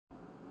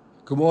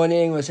Good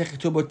morning. We're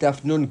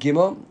Nun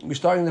Gimel. We're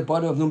starting at the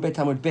bottom of Nun Bet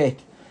Hamud Bet.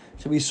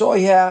 So we saw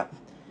here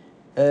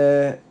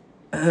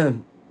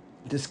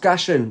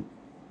discussion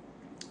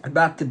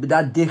about the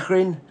B'dat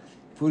Dichrin.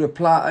 If we would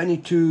apply only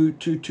to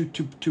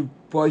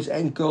boys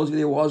and girls, if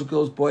there was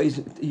girls, boys,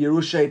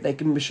 Yerusha, if they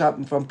can be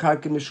sharp from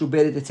Karkim,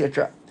 Meshubedet,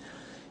 etc.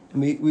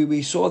 And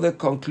we saw the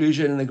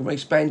conclusion, and the Gemara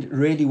explained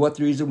really what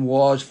the reason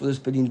was for this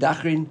B'din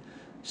Dachrin.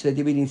 So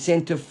there'd be an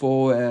incentive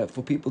for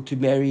people to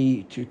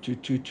marry, to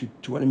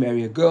want to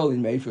marry a girl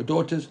and marry for your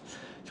daughters.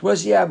 So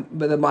what's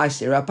but the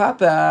Ma'aser?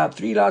 Rapapa,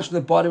 3 lines from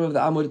the bottom of the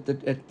Amud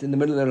in the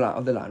middle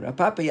of the line.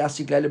 Rapapa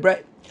Yasik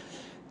Lelebre.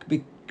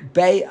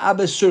 Bay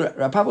Abasura.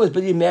 Rapapa was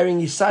busy marrying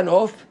his son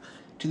off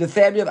to the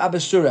family of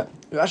Abasura.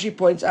 Rashi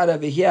points out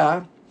over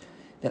here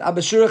that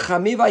Abasura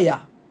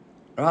Chamivaya,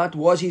 right,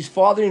 was his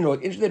father-in-law.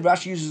 Interesting that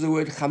Rashi uses the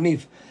word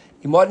Chamiv.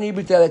 In modern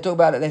Hebrew they talk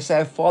about it, they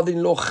say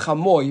father-in-law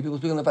Chamo. People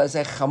speak on the phone, they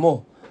say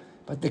Chamo.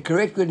 But the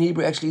correct word in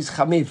Hebrew actually is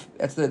Chamiv.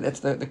 That's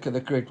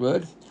the correct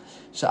word.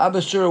 So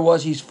Abasura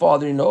was his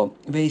father-in-law.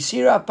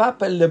 Ve'isira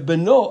papa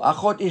lebeno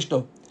achot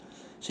ishto.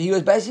 So he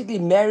was basically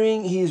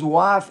marrying his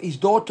wife, his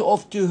daughter,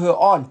 off to her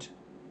aunt,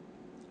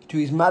 to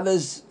his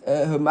mother's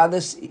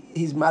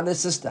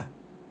sister.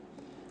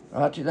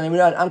 Right?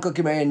 An uncle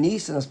can marry a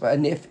niece, and I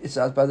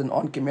suppose an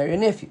aunt can marry a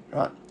nephew.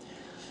 Right?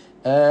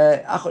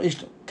 Achot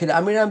ishto.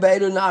 Kedamiran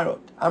be'elu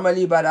narot.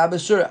 Amali bar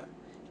Abasura.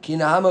 She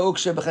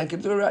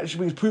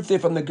brings proof there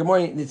from the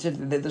Gemara that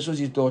said that this was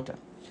his daughter.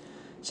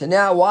 So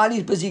now, while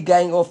he's busy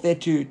going off there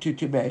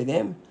to marry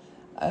them,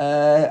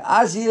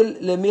 Azil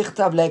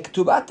lemichtav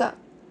lektubata.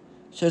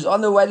 So he's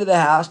on the way to the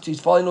house, to his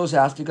father-in-law's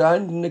house, to go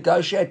and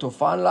negotiate or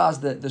finalize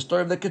the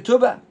story of the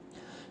ketubah.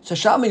 So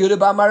Shama Yehuda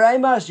bar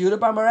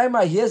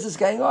Maraimar hears this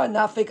going on.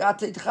 Nafik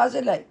atit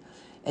chazele,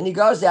 and he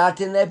goes out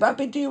and they bump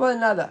into one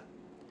another.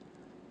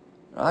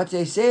 Right? So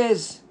he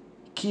says,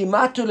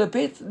 Kimatu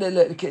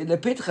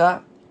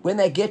lepitcha. When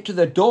they get to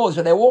the door,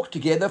 so they walk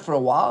together for a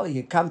while. He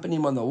accompanied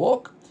him on the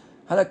walk.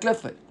 Hello,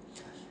 Clifford.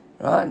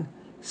 Right?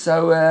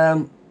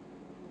 So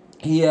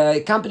he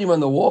accompanied him on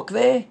the walk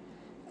there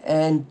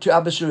and to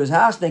Abasura's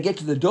house. And they get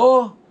to the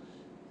door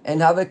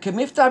and have a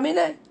kamifta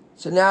mine.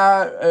 So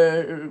now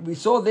we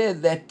saw there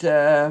that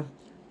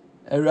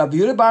Rabbi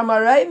Yehuda bar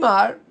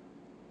Maraimar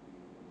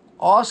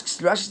asks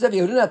Rashi says,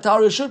 Yehuda natal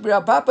reshut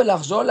b'Rapapa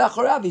lachzor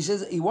lachorav. He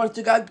says he wants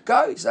to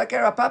go. He says, okay,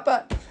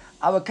 Rapapa,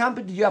 I've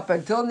accompanied you up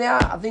until now.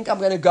 I think I'm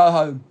going to go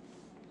home.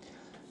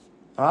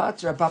 All right,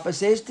 so Papa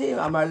says to him,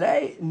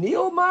 Amarle,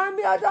 Neil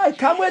Marmi Adai,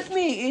 come with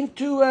me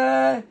into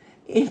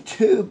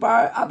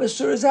Bar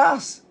Abasura's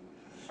house.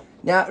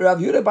 Now, Rav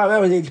Yehuda bar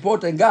Maraimar was an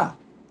important guy.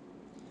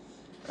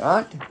 All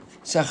right?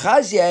 So So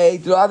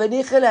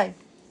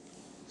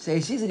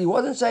he sees that he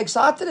wasn't so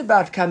excited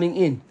about coming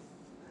in.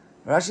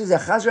 Rashi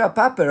says, Chazra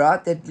Papa,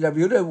 right, that Rav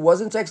Yehuda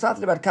wasn't so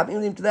excited about coming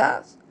with him to the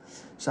house.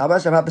 So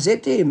Papa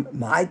said to him,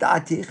 My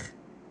datich.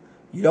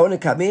 You don't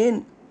want to come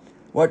in?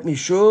 What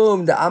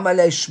mishum the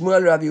Amalei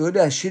Shmuel Rav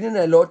Yehuda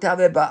Shinin lo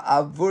tave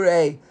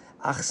ba'avurei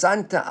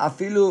achsanta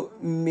afilu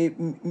mi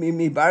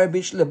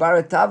barabish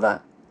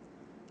lebaratava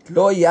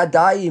lo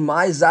yadai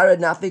mai zara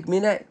nafik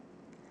mine.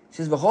 He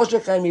says v'chol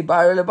shechen mi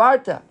bar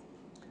lebarta.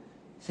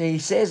 So he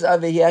says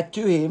over here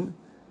to him,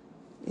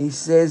 he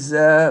says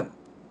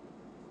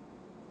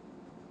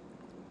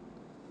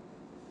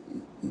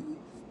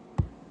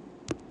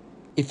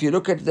if you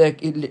look at the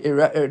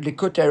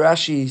Likutei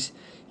Rashi's,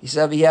 he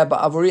says over here,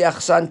 "Ba'avuri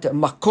achsanta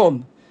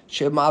makom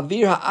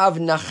shema'avir ha'av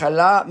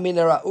nachala min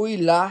ha'ra'ui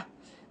la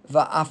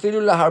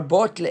va'afilu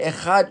laharbot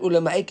le'echad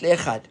u'lema'it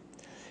le'echad."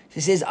 He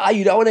says,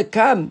 you don't want to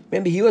come.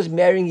 Remember, he was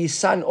marrying his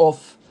son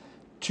off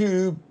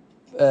to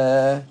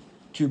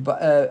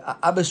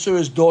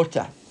Abasura's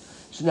daughter.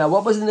 So now,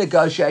 what was the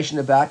negotiation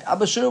about?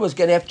 Abasura was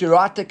going to have to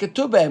write a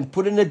ketubah and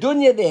put in a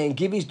dunya there and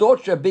give his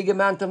daughter a big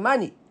amount of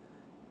money.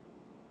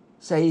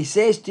 So he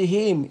says to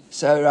him,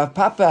 so Rav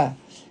Papa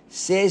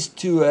says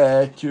to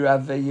Rav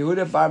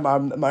Yehuda bar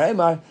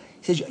Maraimar,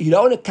 he says, you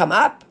don't want to come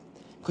up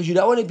because you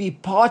don't want to be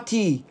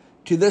party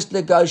to this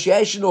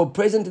negotiation or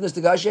present in this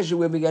negotiation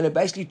where we're going to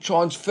basically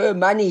transfer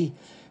money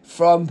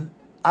from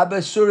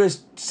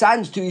Abasura's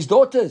sons to his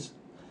daughters.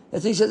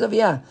 That's what he says over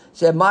here.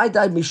 So my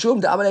dad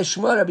mishum the amalei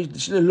shmuel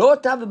lo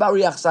tav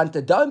bari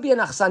achsanta. Don't be an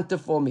achsanta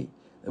for me.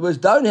 It was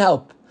don't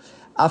help.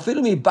 I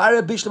feel me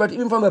barabisha,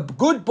 even from a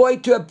good boy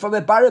from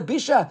a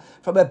barabisha,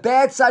 from a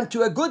bad son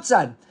to a good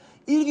son.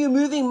 Even if you're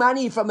moving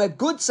money from a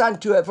good son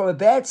from a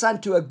bad son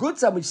to a good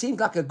son, which seems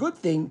like a good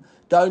thing,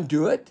 don't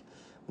do it.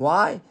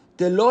 Why?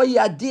 The lo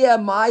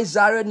yadia my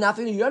zara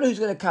nothing. You don't know who's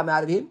going to come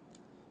out of him.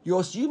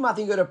 You might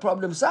think you got a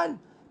problem son,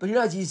 but you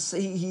know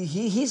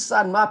his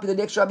son might be the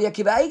next Rabbi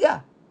Akiva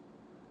Eiger.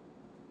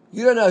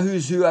 You don't know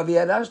who's who over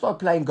here. Don't start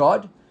playing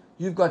God.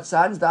 You've got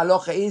sons. The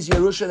halacha is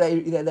Yerusha.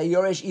 They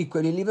Yoresh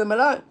equally. Leave them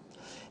alone.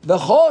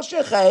 V'chol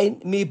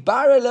shechein mi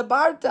bara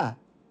lebarta.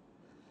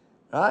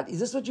 Right? Is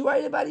this what you're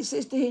worried about? He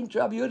says to him, to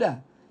Rabbi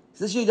Yehuda. He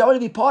says, you don't want to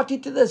be party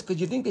to this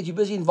because you think that you're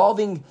busy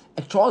involving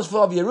a transfer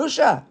of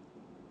Yerusha.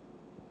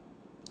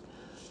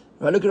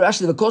 Right, look at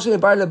Rashi. V'kosim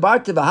bar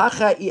lebarta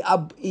v'hacha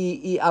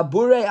I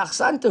abure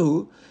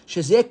achsantahu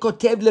shezeh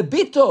kotev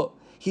lebito.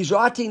 He's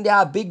writing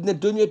down big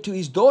nedunya to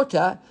his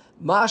daughter.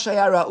 Ma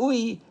shaya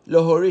ra'ui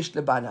lohorish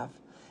lebanav.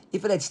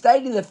 If it had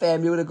stayed in the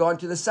family, it would have gone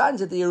to the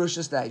sons at the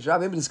Yerusha stage. Right?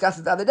 Remember, we discussed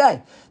it the other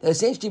day. That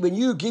essentially, when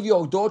you give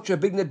your daughter a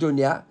big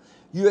nedunya,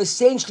 you're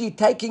essentially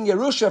taking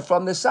Yerusha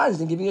from the sons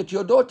and giving it to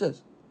your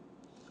daughters.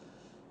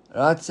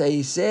 Right? So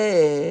he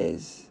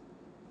says.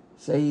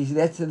 So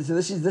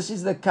this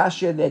is the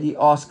kasha that he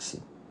asks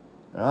him,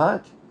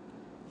 right?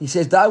 He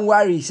says, "Don't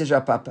worry," he says,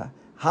 "Rapapa,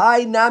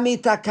 hi nami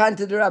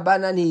takanta de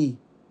Rabbanani. You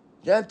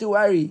don't have to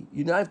worry.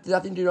 You don't have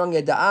nothing to do wrong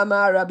here.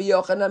 Da'ama Rabbi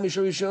Yochanan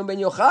Mishur Rishon ben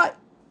Yochai."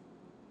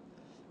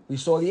 We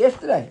saw it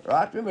yesterday,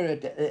 right? Remember,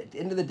 at the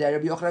end of the day,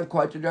 Rabbi Yochanan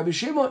quoted Rabbi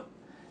Shimon.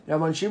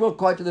 Rabbi Shimon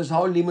quoted this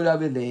whole limud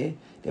over there.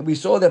 Then we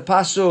saw the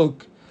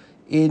pasuk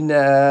in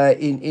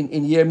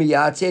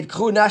Yirmiyah. It said,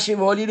 "K'chu nashim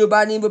v'holidu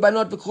banim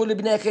v'banot v'k'chu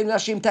libnechem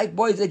nashim." Take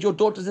boys that your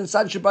daughters and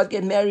sons should both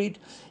get married.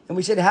 And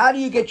we said, how do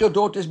you get your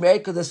daughters married?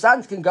 Because the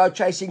sons can go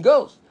chasing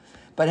girls.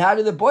 But how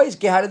do the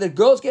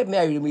girls get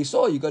married? And we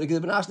saw, you got to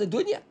give them an asna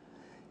dunya.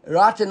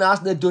 Right, an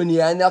asna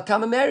dunya, and they'll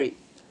come and marry.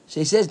 So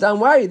he says, don't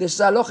worry, this is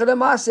halacha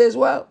d'maaseh as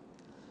well.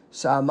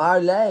 So Amar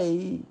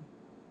lei,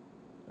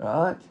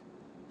 right?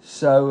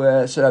 So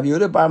Rabbi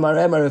Yehuda bar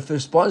Marema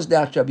responds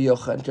now to Rabbi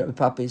Yochanan, to Rabbi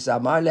Papa,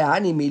 Amar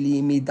lehani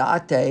mili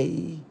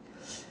midate.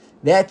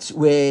 That's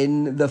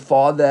when the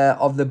father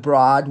of the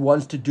bride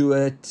wants to do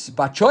it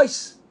by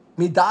choice.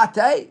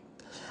 Midate.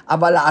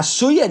 Aval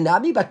asuya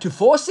nami, but to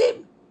force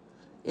him?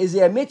 Is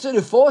there a mitzvah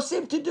to force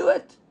him to do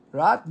it?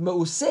 Right?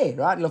 Me'useh,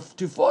 right?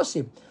 To force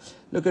him.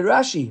 Look at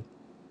Rashi.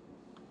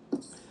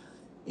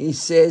 He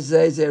says,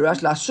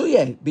 Rashi,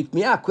 lasuya,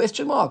 bitmiya,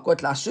 question mark. What,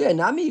 lasuya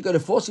nami? You got to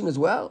force him as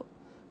well.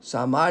 So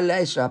Amar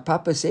Leish,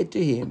 Papa said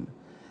to him,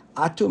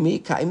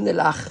 Atumi ka'im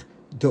nelach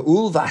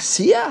de'ul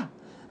v'asiya?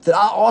 That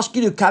I ask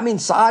you to come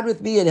inside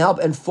with me and help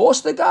and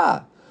force the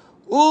guy.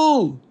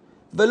 Ul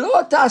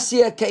v'lo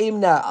ta'asiya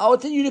ka'imna. I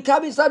want you to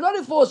come inside, not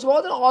enforce him. I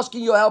wasn't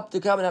asking your help to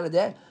come and have a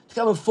day, to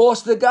come and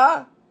force the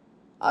guy.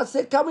 I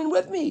said, come in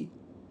with me.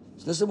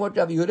 So listen what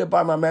Rabbi Yehuda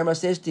bar Marema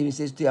says to him. He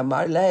says to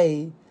Amar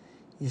Lei,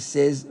 he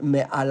says,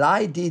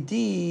 Me'alai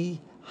didi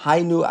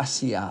hainu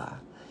asiya.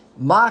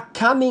 My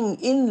coming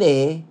in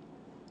there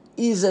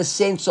is a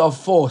sense of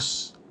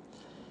force.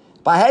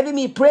 By having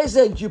me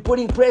present, you're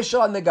putting pressure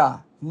on the guy.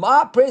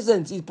 My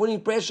presence is putting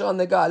pressure on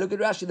the guy. Look at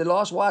Rashi, the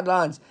last wide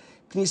lines.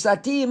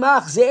 Knisati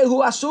imach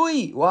zehu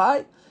asui.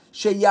 Why?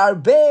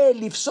 Sheyarbe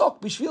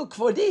lifsok bishvil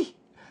kvodi.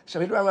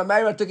 Rabbi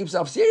Meir took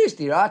himself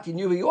seriously, right? He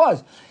knew who he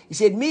was. He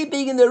said, me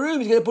being in the room,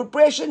 he's going to put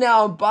pressure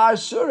now on Bar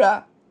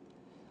Surah,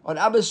 on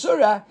Abba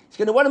Surah. He's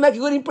going to want to make a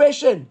good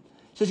impression.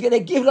 So he's going to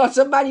give lots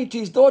of money to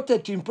his daughter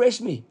to impress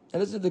me.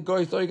 And this is the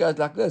story goes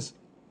like this.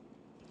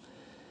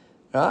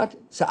 Right?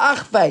 So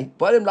Achvei,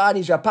 bottom line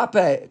is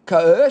Papa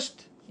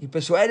coerced, he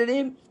persuaded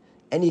him,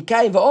 and he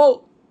came for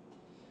all.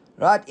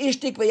 Right?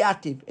 Ishtik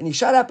v'yativ. And he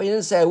shut up and he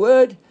didn't say a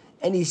word,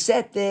 and he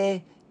sat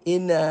there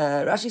in,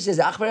 Rashi says,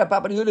 Achvei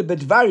Papa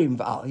bedvarim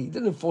v'al. He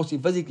didn't force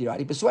him physically, right?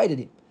 He persuaded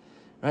him.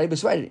 Right? He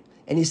persuaded him.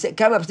 And he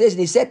came upstairs and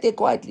he sat there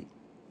quietly.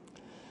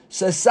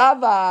 So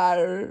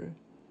Savar,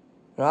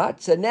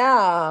 right? So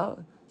now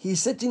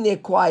he's sitting there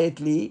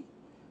quietly,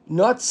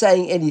 not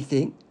saying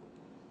anything.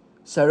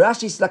 So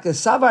Rashi is like a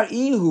Savar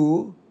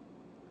Ihu.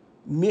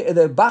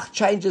 The Bach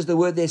changes the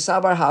word there,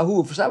 Savar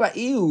Hahu. For Savar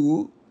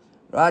Ihu,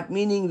 right,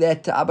 meaning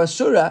that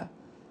Abasura,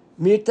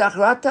 Mirtach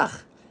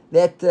Ratach,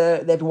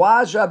 that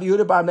was Rabbi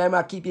Yehuda bar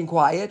Marema keeping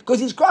quiet because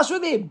he's cross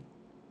with him.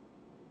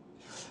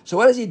 So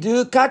what does he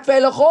do? He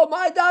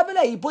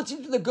puts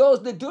into the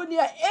girls the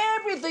dunya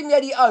everything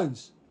that he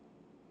owns.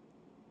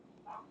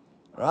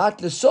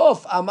 Right?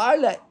 L'sof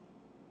Amarle.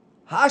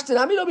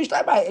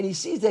 And he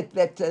sees that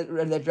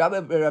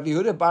Rabbi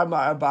Yehuda bar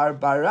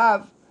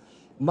Rav,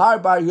 Mar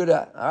bar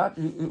Yehuda. Right?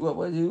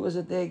 Who was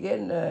it there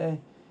again?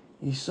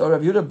 He saw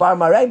Rabbi Yehuda bar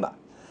Marema.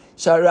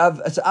 So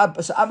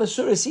Abba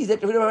Surah sees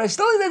that Rabbi Yehuda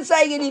still isn't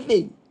saying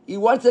anything. He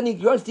wants him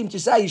to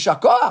say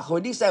Yishakoach.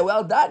 When he say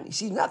well done, he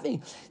sees nothing.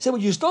 He said,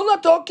 well, you're still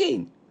not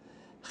talking.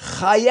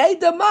 Chayei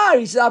Damar.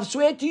 He said, I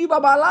swear to you by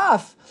my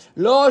life.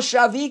 Lo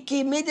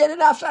shaviki midden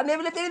enough. I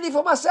never left anything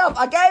for myself.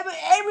 I gave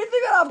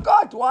everything that I've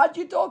got. Why aren't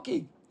you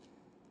talking?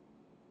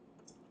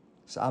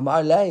 So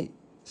Amar Lei.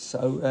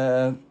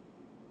 So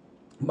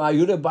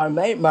Yehuda bar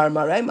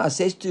Marema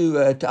says to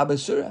Abba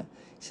Surah, he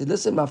said,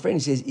 listen, my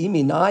friend, he says,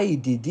 Iminai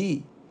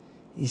Didi.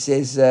 He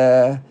says,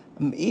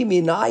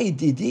 Iminai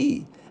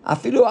Didi.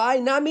 Afilu I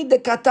nami the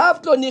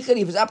katav lo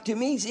nichari. If it's up to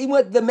me, even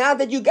with the amount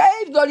that you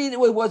gave,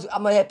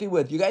 I'm not happy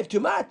with. You gave too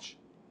much.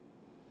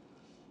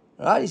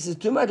 Right? He says,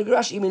 too much. If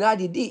you're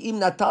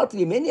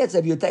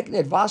taking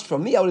advice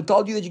from me, I would have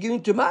told you that you're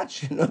giving too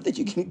much, not that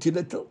you're giving too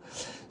little.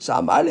 So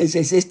Amar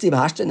says to him,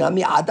 can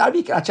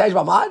I change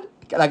my mind?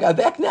 Can I go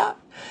back now?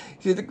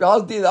 He said, the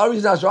only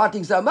reason I was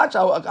writing so much,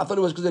 I thought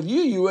it was because of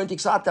you. You weren't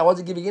excited. I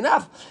wasn't giving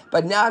enough.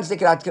 But now I'm saying,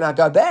 can I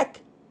go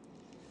back?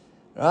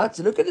 Right?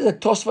 So look at the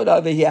Tosfot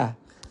over here.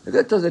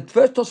 The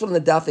first Tosfot on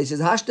the daf, he says,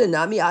 Hashta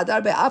nami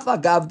adar be'afa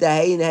gav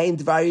dehein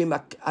dvarim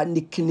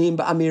niknim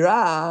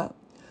ba'amira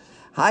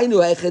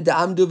hainu echad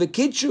amdu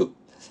v'kidshu.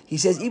 He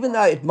says, even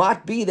though it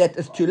might be that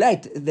it's too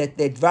late, that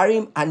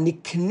dvarim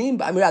niknim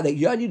ba'amira, that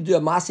you only do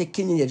a maaseh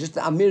kinyan here, just the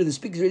amira, the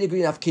speaker is really good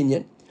enough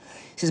kinyan.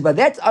 He says, but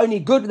that's only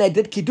good when they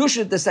did kiddushin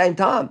at the same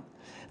time.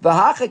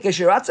 V'hacha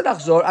kesheratza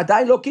lachzor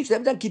adayin lo kidshu, they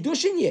haven't done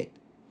kiddushin yet.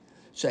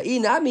 So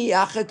inami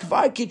acha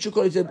kvar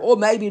kidshu, or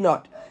maybe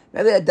not.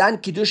 Maybe they had done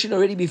kiddushin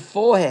already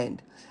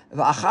beforehand.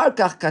 V'achar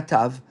kach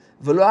katav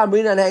v'lo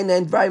amrinan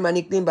heinen dvarim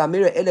haniknim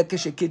ba'amira ela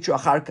keshekidushu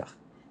achar kach.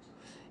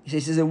 He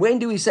says, and when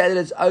do we say that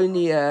it's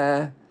only?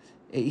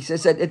 He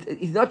says that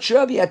he's not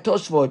sure if he had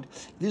Tosfot.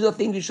 These are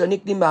things which are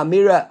niknim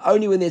ba'amira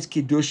only when there's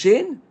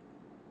kiddushin,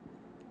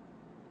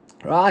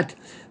 right?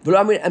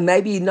 And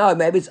maybe no,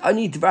 maybe it's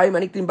only dvarim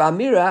haniknim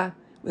ba'amira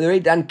when they've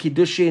already done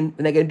kiddushin,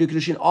 when they're going to do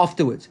kiddushin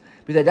afterwards.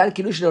 But if they've done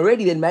kiddushin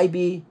already, then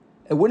maybe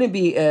it wouldn't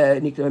be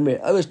niknim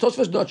ba'amira. Otherwise,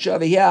 Tosfot's not sure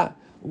over here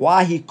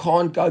why he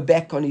can't go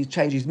back on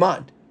change his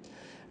mind,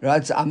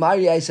 right? So Amar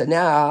Yesa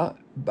now,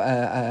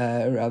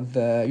 Rav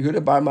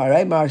Yehuda bar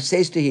Mareimar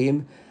says to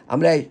him,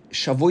 Amrei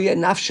shavuya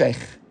nafshech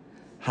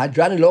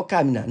hadran lo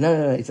kamina.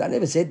 No. He said, I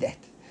never said that.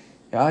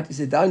 Right? He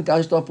said, don't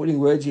start putting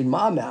words in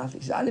my mouth. He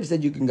said, I never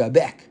said you can go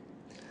back.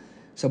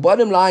 So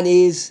bottom line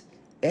is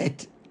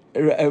that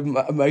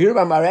Yehuda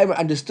bar Mareimar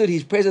understood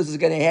his presence was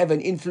going to have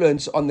an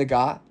influence on the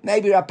guy.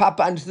 Maybe Rav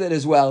Papa understood it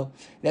as well.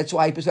 That's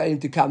why he persuaded him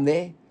to come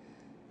there.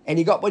 And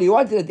he got what he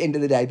wanted at the end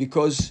of the day,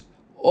 because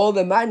all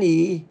the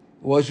money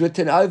was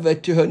written over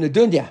to her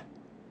Nedunya.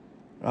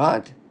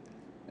 Right?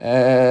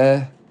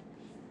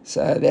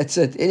 So that's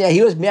it. And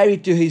he was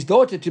married to his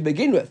daughter to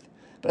begin with.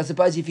 But I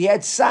suppose if he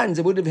had sons,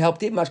 it wouldn't have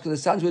helped him much, because the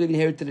sons would have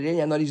inherited it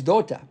anyhow, not his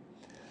daughter.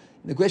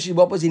 And the question is,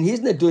 what was in his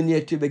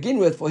Nedunya to begin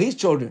with for his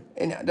children?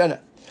 And I don't know.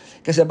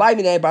 Because Rav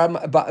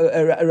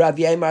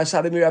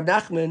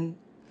Nachman,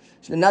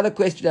 so another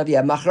question of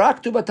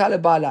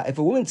if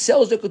a woman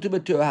sells the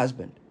ketubah to her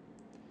husband,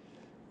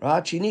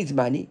 right? She needs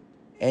money,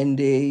 and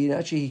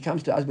he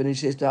comes to her husband and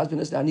she says to her husband,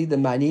 "Listen, I need the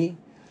money.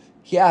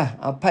 Here,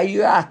 I'll pay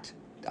you out.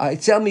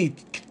 Tell me,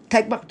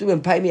 take my ketubah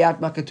and pay me out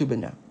my ketubah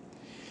now."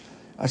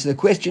 So the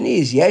question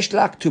is, yesh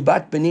lak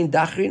tubat banin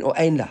dachrin or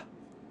ein la?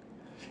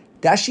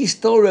 Does she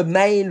still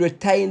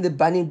retain the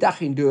banin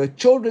dachrin? Do her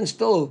children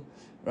still,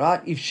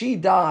 right? If she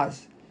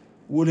dies,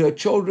 would her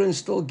children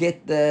still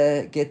get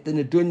the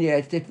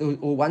nedunya?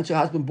 Or once her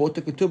husband bought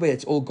the ketubah,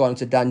 it's all gone.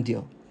 It's a done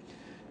deal.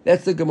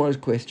 That's the Gemara's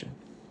question.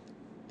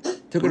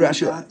 Took it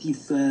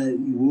if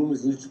woman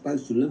was not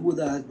supposed to live with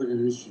her husband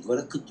unless she got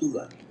a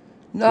ketubah?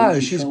 No,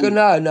 she's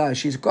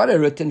got a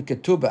written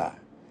ketubah.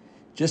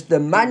 Just the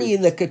money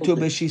in the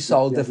ketubah she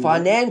sold, the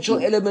financial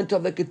element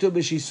of the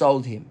ketubah she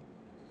sold him.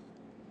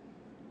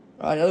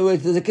 Right? In other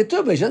words, there's a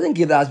ketubah. She doesn't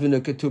give the husband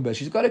a ketubah.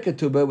 She's got a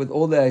ketubah with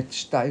all the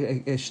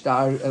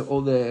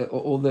all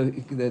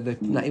the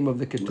name of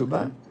the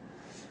ketubah.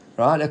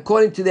 Right?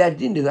 According to that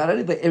din, I don't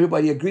know if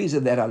everybody agrees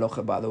with that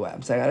halacha, by the way.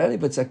 I'm saying I don't know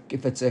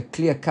if it's a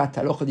clear-cut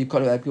halacha. You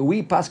call it,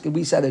 we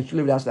say that you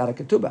live without a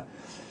ketubah.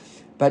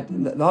 But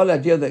the whole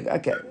idea that,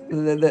 okay,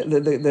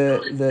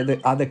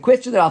 the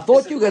question that I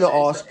thought you were going to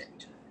ask,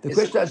 the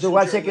question, so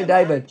 1 second,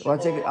 David,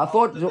 1 second. I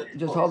thought,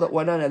 just hold it,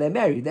 no, they're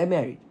married.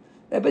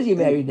 They're busy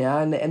married now,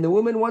 and the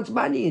woman wants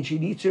money, and she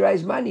needs to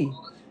raise money.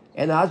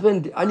 And the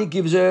husband only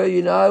gives her,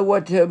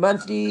 what her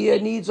monthly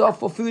needs are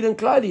for food and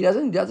clothing. He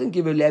doesn't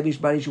give her lavish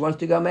money. She wants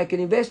to go make an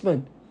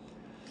investment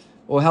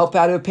or help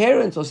out her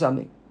parents or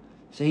something.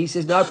 So he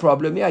says, no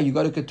problem. Yeah, you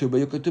got a ketubah.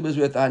 Your ketubah is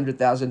worth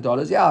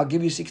 $100,000. Yeah, I'll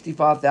give you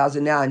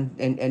 $65,000 now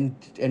and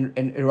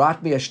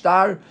write me a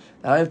star.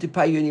 I don't have to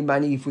pay you any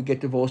money if we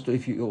get divorced or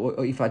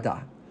if I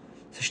die.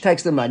 So she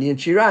takes the money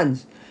and she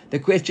runs. The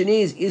question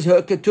is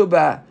her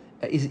ketubah,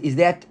 is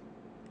that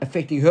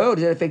affecting her, or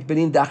does that affect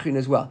Benin Dachrin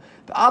as well?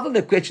 But other than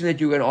the question that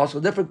you're going to ask, a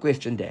different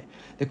question there.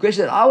 The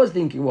question that I was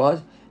thinking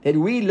was that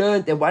we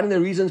learned that one of the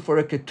reasons for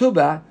a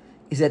ketubah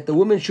is that the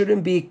woman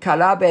shouldn't be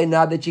kalabe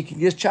now, that she can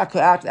just chuck her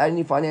out without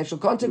any financial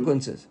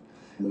consequences.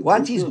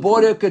 Once he's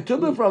bought her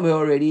ketubah from her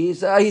already,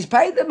 so he's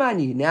paid the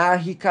money. Now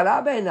he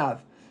kalabe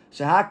enough.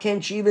 So how can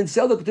she even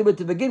sell the ketubah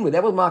to begin with?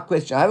 That was my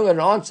question. I haven't got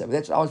an answer, but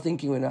that's what I was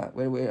thinking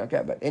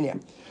okay, but anyhow.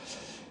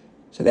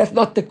 So that's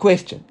not the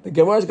question. The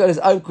Gemara's got his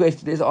own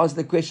question. There's answer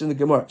the question of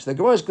the Gemara. So the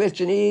Gemara's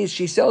question is,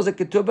 she sells a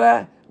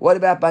ketubah, what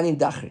about banim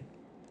dachrin?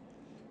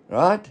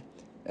 Right?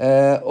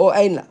 Or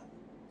ein la.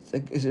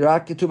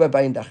 Right, ketubah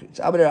banim dachrin.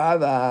 So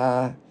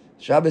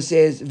Rabbi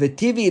says,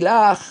 v'tivi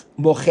lach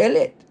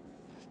mochelet.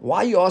 Why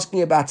are you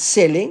asking about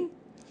selling?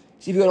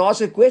 So if you're going to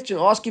ask a question,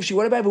 ask if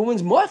what about a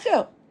woman's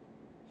mochel?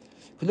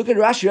 Look at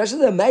Rashi. Rashi is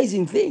an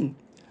amazing thing.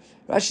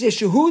 Rashi says,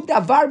 "Shehu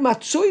davar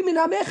matzui min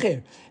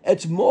hamecher."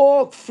 It's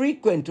more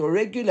frequent or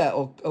regular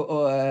or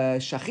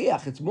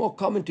shachiach. It's more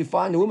common to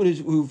find a woman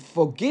who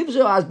forgives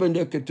her husband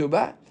her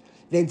ketubah,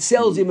 then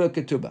sells him her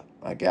ketubah.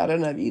 Okay, I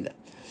don't know either.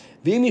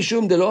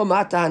 V'imishum delo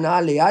mata hana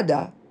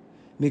liyada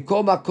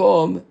mikol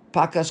makom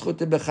pakas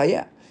chute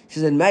b'chaya. He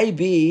says, and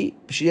maybe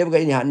she never got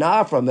any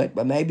hana from it,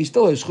 but maybe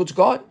still her schut's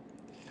gone.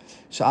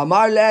 So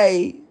Amar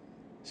lei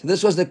So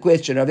this was the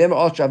question. Rav Yemer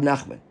asked Rav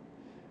Nachman.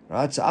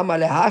 Right? So Amar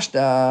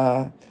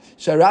lehashta.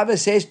 So Rava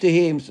says to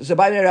him, so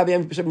by Rav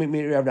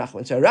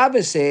Nachman. So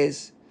Rava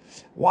says,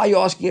 why are you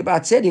asking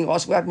about selling?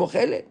 Ask about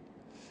mochelet.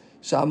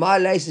 So Amar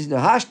leh says, no,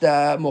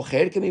 hashta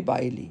mocher kemi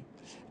ba'ili.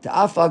 The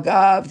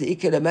afagav, the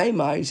ikele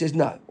meimar, he says,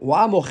 no.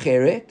 Why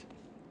mocheret?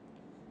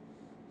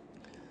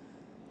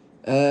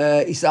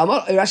 He says,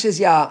 Rashi says,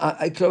 yeah,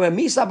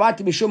 mi sabarti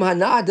mishum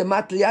hana'ah de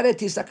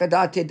matliareti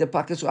sakadate de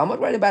pakesu. I'm not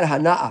worried about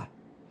hana'ah.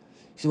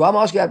 He says, why am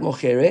I asking about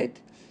mocheret?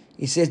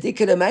 He says, the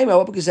ikele meimar,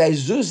 what because I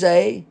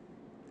zuzei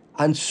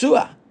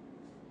ansua.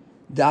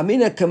 The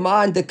amina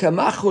command, the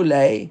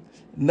kamachule,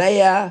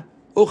 meya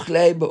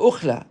uchle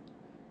be'uchla.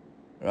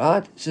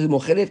 Right? So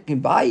mocheret can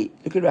buy.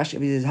 Look at Rashi.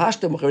 He says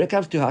hashta mocheret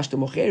comes to hashta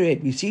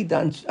mocheret. We see the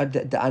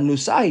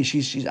anusai.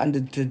 She's under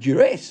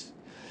duress.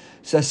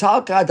 So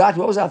salka dat.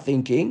 What was I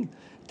thinking?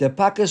 The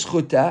pakas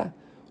chuta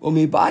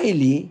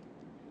umibayili.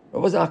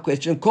 What was our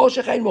question? Kol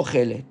shechain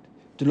mocheret.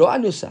 To lo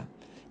anusa.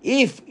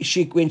 If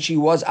when she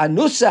was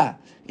anusa,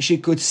 she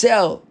could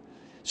sell.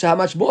 So how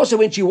much more so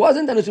when she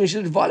wasn't anusa, when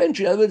she did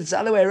voluntary? In other words, it's the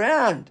other way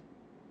around.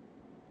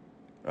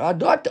 Right?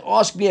 Not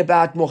ask me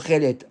about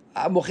mocheret.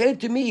 Mocheret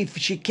to me, if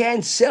she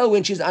can't sell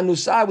when she's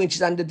anusa, when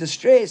she's under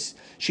distress,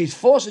 she's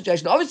forced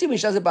situation. Obviously, when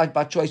she does it by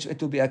choice, it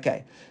will be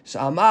okay. So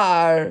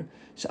Amar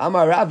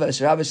Rava,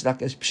 so Rava is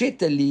like as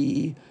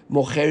pshitali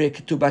mocheret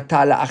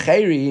ketubatala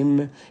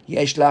acherim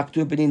yesh la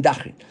ketubah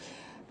nindachrin.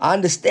 I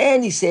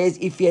understand. He says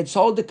if he had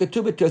sold the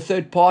ketubah to a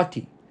third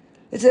party,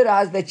 let's say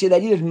that they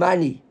needed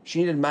money. She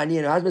needed money,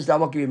 and her husband's not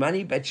going to give you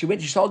money, but she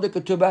sold the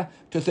ketubah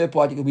to a third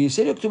party. When you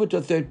sell your ketubah to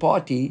a third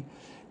party,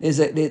 but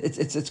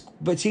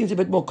it seems a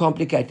bit more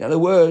complicated. In other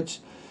words,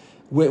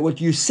 what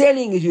you're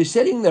selling is you're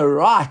selling the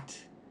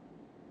right.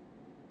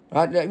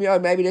 Right?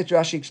 Maybe let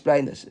Rashi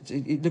explain this.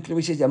 Look at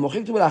what he says. But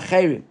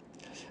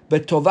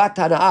tovat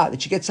hana'ah,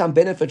 that you get some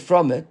benefit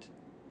from it.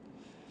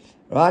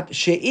 Right?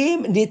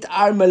 She'im nit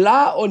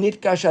armela or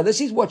nit kasha.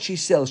 This is what she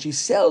sells. She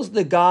sells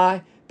the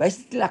guy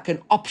basically like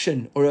an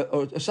option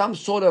or some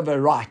sort of a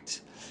right.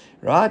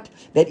 Right?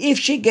 That if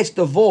she gets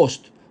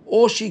divorced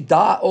or she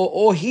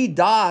or he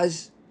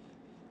dies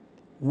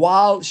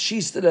while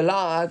she's still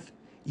alive,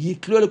 then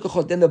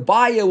the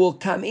buyer will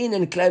come in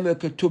and claim her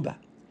ketubah.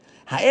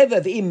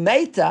 However,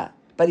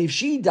 but if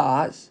she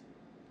dies,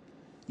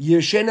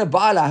 Yershena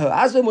Bala, her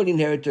husband will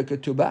inherit her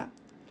ketubah,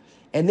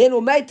 and then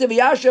Umeita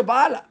v'yasha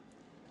Bala.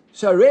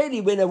 So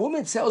really, when a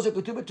woman sells her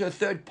ketubah to a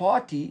third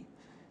party,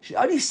 she's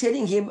only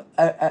selling him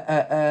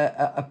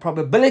a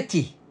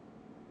probability,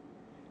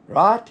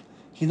 right?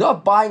 He's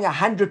not buying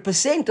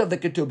 100% of the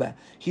ketubah.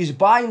 He's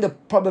buying the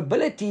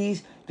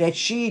probabilities that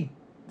he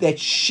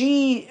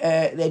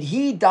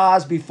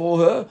dies before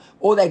her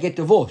or they get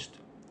divorced.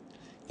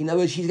 In other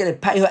words, he's going to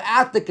pay her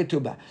out the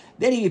ketubah.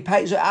 Then if he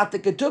pays her out the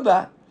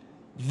ketubah,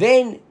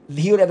 then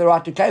he would have the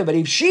right to claim her. But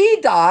if she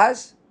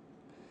dies,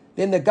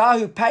 then the guy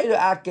who paid her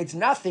out gets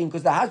nothing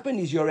because the husband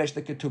is yoresh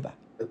the ketubah.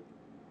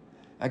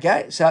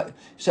 Okay? So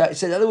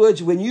in other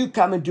words, when you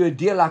come and do a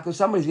deal like with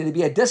somebody, it's going to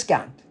be a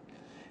discount.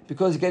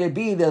 Because it's going to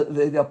be,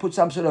 they'll put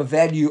some sort of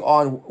value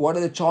on what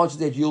are the chances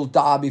that you'll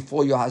die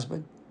before your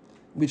husband,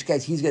 in which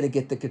case he's going to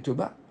get the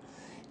ketubah.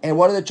 And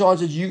what are the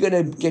chances you're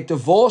going to get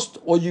divorced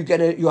or your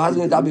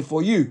husband will die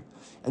before you?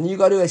 And then you've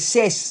got to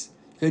assess,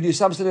 you've got to do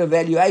some sort of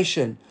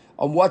evaluation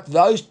on what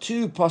those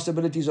two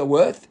possibilities are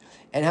worth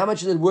and how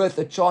much is it worth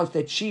the chance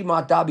that she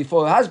might die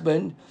before her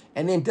husband,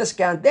 and then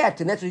discount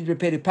that, and that's what he's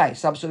prepared to pay,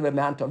 some sort of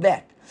amount of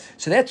that.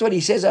 So that's what he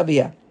says over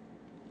here.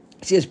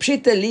 He says,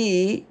 Pshita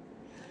li,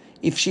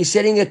 if she's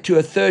selling it to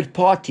a third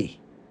party,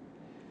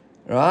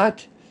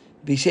 right?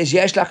 He says,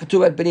 Yesh la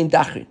ketubah benin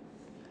dachrin.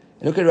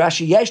 And look at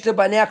Rashi, Yesh la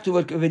banei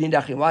ketubah benin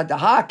dachrin. Why?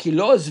 Daha ki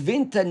lo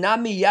zvinta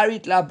nami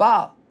yarit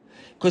labal.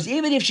 Because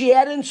even if she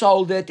hadn't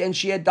sold it and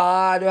she had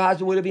died, her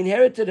husband would have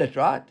inherited it,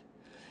 right?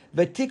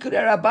 V'tikur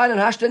rabbanan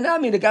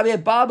hashtanami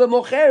legabe baal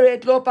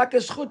b'mocheret lo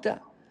pakas chuta.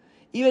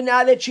 Even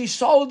now that she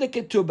sold the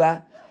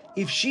ketubah,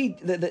 if she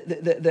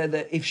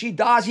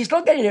dies, he's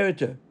still getting inherit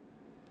her.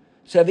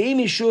 So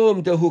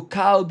v'imishum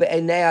dehukal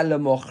be'enea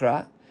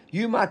lemochra.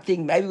 You might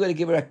think maybe we're going to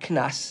give her a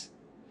knas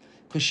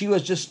because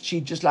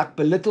she just like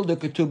belittled the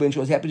ketubah and she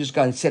was happy to just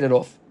go and set it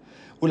off.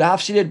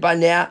 Ulahafsidet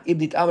banea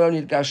ibnit amron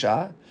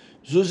nitgasha.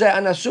 Zuzeh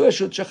anasua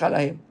shut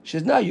shechalahim. She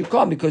says no, you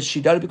can't because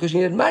she did it because she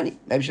needed money.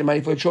 Maybe she had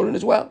money for her children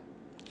as well.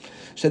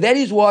 So that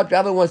is what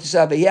Rabbi wants to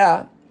say over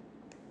here.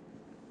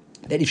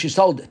 That if she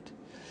sold it.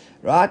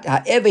 Right?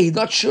 However, he's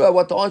not sure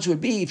what the answer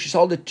would be if she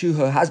sold it to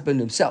her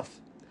husband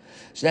himself.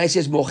 So now he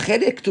says,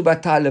 Mocheret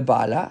ketubata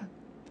lebala.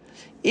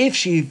 If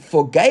she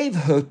forgave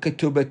her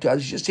ketubah to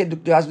us, she just said to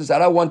her husband, I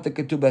don't want the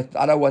ketubah,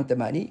 I don't want the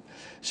money.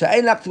 So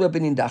ein la ketubah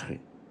benin dachrin.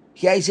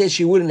 Here he says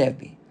she wouldn't have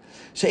been.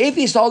 So if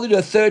he sold it to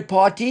a third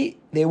party,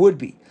 there would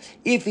be.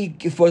 If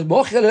it was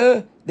mochel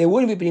her, there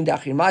wouldn't be benin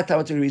dachrin. My time,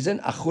 what's the reason?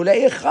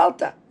 Achulei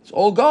echalta. It's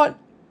all gone.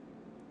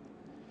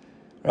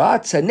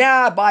 Right? So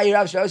now, by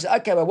Rav says,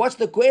 okay, but what's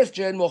the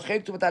question?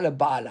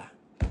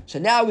 So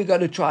now we got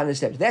to try and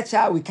establish. That's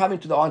how we come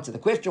into the answer. The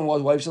question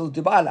was, what if she'll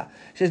do bala?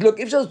 She says, look,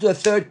 if she'll do a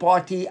third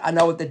party, I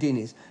know what the din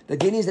is. The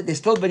din is that there's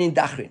still been in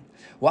dachrin.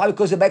 Why?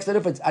 Because it makes no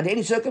difference. Under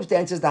any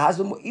circumstances, the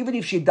husband, even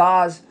if she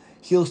dies,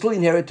 he'll still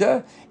inherit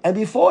her. And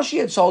before she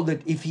had sold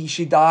it, if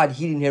she died,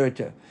 he'd inherit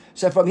her.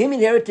 So from him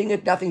inheriting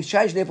it, nothing's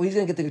changed. Therefore, he's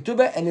going to get the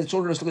ketubah, and the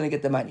children are still going to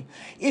get the money.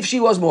 If she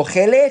was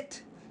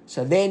mochelet,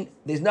 so then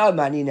there's no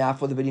money now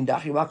for the binin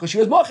dachrin because she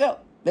was mochel.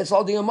 That's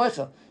all the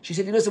mochel. She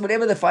said, listen,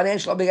 whatever the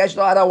financial obligation,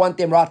 I don't want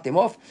them, write them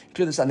off.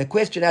 Include the son. The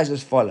question is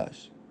as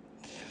follows.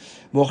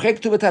 Mochek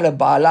ketubah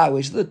ba'ala,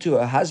 which is to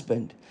her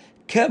husband,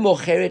 ke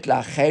mocheret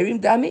la'cherim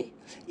dami?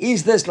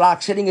 Is this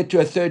like selling it to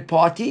a third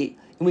party,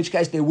 in which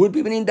case there would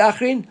be binin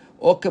dachrin,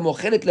 or ke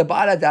mocheret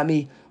la'ba'ala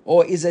dami,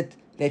 or is it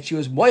that she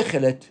was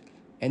mochelet,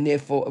 and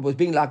therefore it was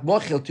being like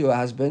mochel to her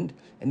husband,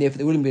 and therefore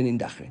there wouldn't be binin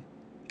dachrin?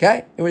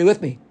 Okay? Everybody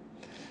with me?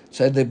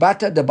 So the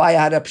Baya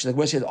had up,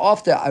 the says,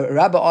 after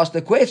Rabbi asked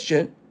the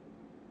question,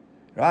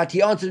 right,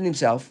 he answered it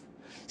himself.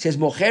 He says,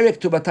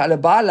 Mocherek tu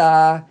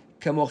batalabala,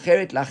 ke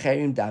mocheret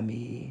lacherim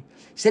dami.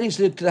 Selling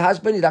to the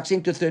husband is like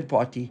selling to a third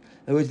party.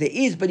 In other words, there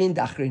is binin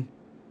dachrin.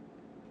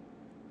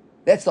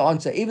 That's the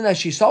answer. Even though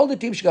she sold it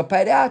to him, she got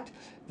paid out,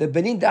 the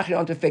binin dachrin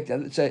aren't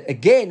affected. So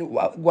again,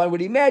 one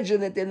would imagine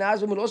that then the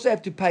husband would also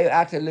have to pay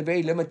out a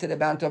very limited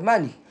amount of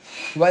money.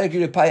 He won't agree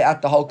to pay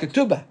out the whole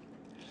ketubah,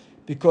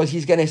 because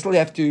he's going to still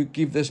have to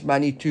give this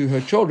money to her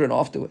children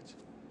afterwards,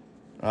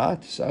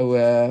 right?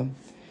 So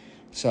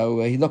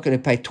he's not going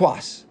to pay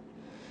twice.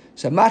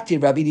 So Mati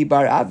Rabbi Idi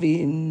Bar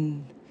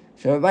Avin,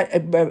 so Rabbi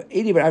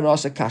Idi Bar Avin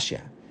asked a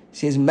kasha. He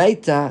says,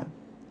 Meita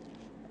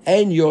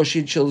en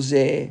yoshin shel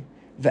zeh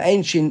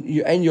ve'en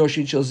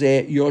yoshin shel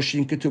zeh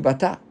yoshin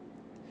ketubata.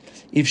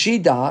 If she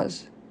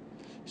dies,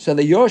 so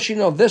the yoshin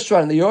of this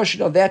one and the yoshin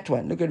of that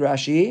one. Look at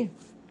Rashi.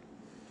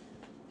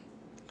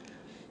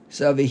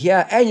 So over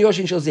here, and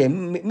Yoshin shel zeh,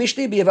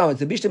 Mishli b'Yevamot,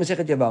 the Bishta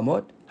Masechet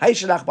Yevamot, Hay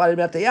shalach ba'al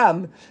b'nat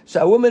hayam.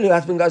 So a woman whose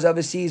husband goes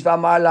overseas,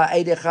 v'amar la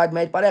eid echad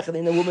meit parech, and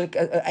then the woman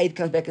eid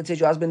comes back and says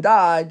your husband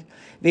died.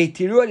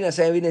 V'tiru alina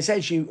say, when they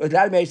said she was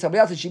allowed to marry somebody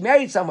else, and she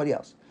married somebody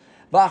else.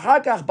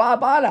 V'achar kach ba'a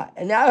ba'ala,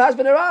 and now her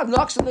husband arrived,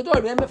 knocks on the door.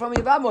 Remember from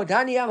Yevamot,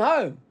 honey, I'm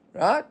home,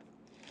 right?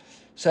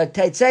 So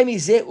teitzei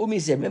mizeh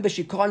umizeh. Remember,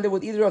 she can't live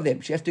with either of them.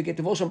 She has to get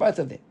divorced from both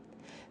of them.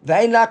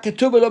 V'ein la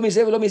ketubah lo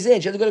mizeh v'lo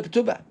mizeh. She has to go to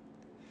ketubah.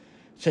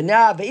 So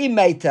now, ve'im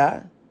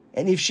meita,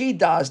 and if she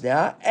dies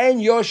now, en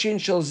yoshin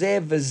shel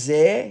zeh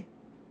v'zeh,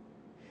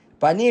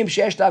 banim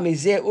shesh la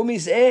mizeh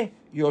umizeh,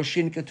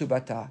 yoshin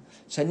ketubata.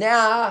 So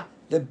now,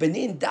 the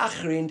benin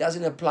dachrin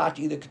doesn't apply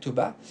to either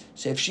ketubah.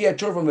 So if she had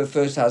children from her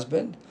first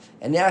husband,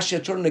 and now she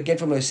had children again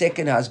from her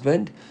second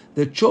husband,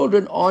 the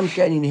children aren't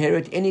going to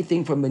inherit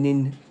anything from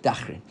benin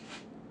dachrin.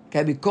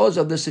 Okay, because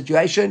of the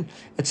situation,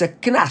 it's a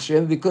knas,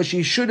 remember, because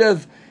she should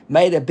have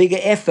made a bigger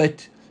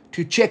effort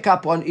to check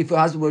up on if her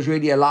husband was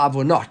really alive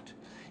or not.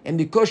 And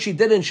because she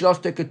didn't, she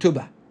lost her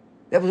ketubah.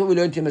 That was what we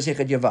learned in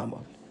Masechet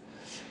Yevamot.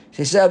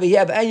 She says over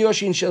here, "V'en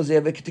yoshin shel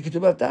zeh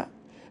v'ketubata."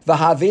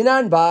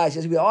 V'havinan ba,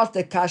 says we asked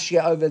the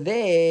kashya over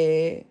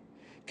there,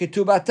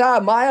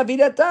 ketubata, maya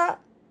vidata.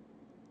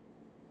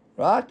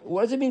 Right?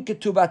 What does it mean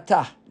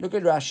ketubata? Look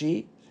at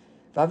Rashi.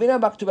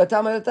 V'havinan ba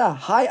ketubata ma'ata.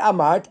 Hai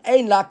amart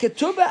ein la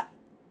ketubah.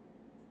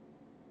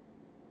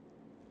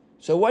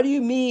 So what do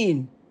you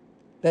mean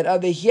that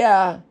over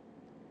here?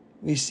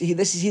 We see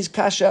this is his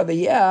kasha over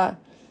here,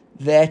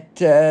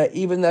 that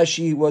even though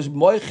she was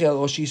moichel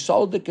or she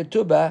sold the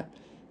ketubah,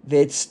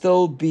 there'd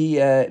still be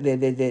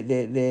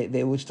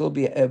there would still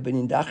be a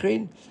benin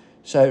dachrin.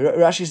 So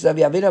Rashi says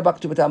v'yavina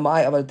b'ktubata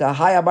mai aval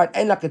tahai abar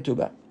en la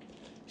ketubah.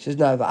 He says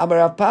no.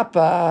 V'amar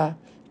Papa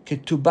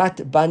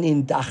ketubat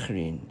banin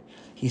dachrin.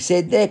 He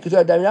said there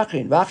ketubat banin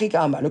dachrin. V'achik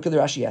amar. Look at the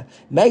Rashi here.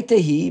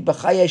 Meitehi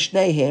b'chaya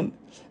shneihem.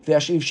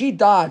 If she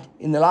died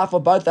in the life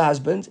of both the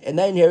husbands and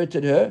they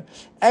inherited her,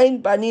 ein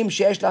banim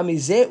sheyesh la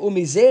mizeh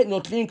umizeh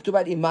notlin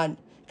ktubat iman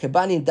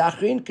kebanim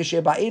dachrin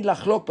ksheba'id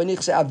lachlok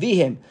benichse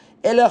avihem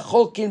ela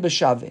cholkin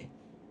b'shaveh.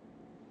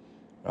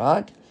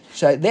 Right.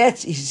 So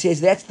that's, he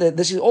says,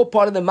 this is all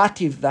part of the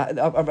mativ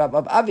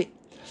of Avi.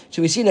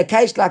 So we see in a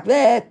case like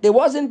that there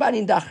wasn't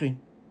banim dachrin.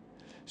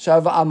 So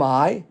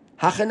va'amai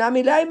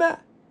hachanami leima.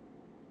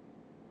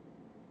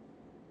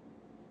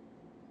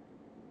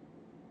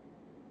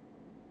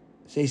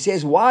 So he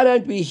says, why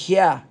don't we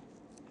hear?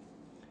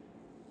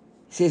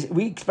 He says,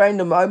 we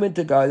explained a moment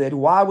ago that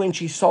why when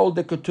she sold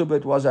the ketubah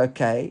it was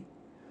okay.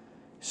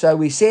 So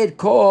we said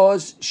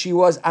because she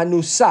was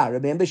anusa,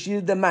 remember, she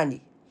needed the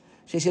money.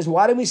 So he says,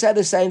 why don't we say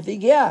the same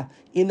thing here?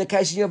 In the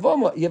case of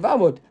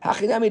Yevamot,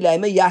 hachinami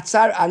leima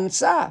yatzar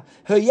ansa.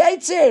 Her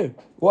yetzer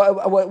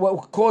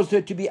what caused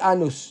her to be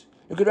anus.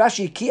 Look at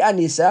Rashi, ki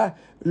anisa,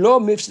 lo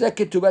mifsda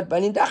ketubat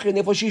banin dachrin.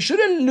 Therefore she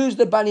shouldn't lose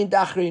the banin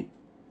dachrin.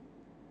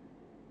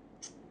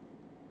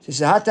 He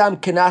says,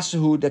 Hatam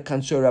Kanasuhu the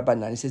Kansura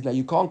Banan. He says, now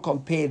you can't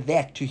compare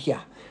that to here.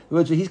 In other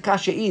words, his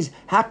kasha is,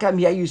 how come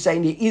here you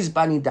saying there is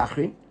Banin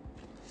Dachrin?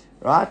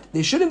 Right?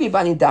 There shouldn't be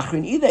Banin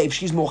Dachrin either if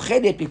she's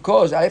mochedet,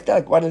 because I left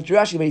out one of the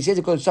Rashi, but he says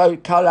because it's so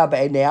kala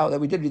now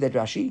that we did read that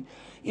Rashi.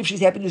 If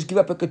she's happy to just give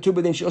up a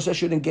ketubah, then she also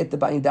shouldn't get the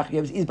Bayin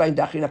Dachrin. Is Bayin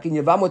Dachrin. In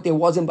Yevamot there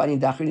wasn't Bayin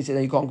Dachrin. He said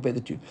no, you can't compare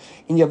the two.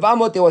 In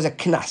Yevamot there was a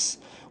knas.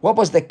 What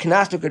was the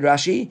knas? Look at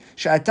Rashi.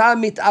 Sha'ata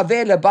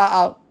mit'aveh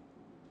leBaal.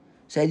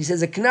 So he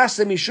says a knas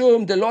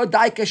mishum the Lord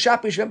died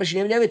kashapish. Remember,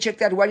 she never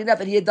checked out well enough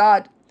that he had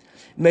died.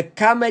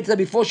 Mekamet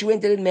before she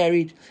went and get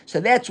married. So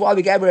that's why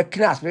we gave her a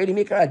knas. We already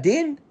make her a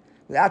din.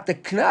 Without the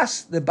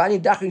knas, the Bani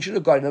Dachrin should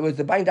have got it. In other words,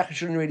 the Bani Dachrin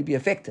shouldn't really be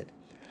affected.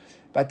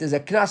 But there's a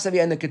knas over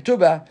here in the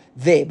ketubah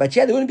there. But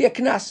yeah, there wouldn't be a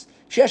knas.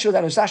 She was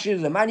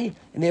anusashi the money,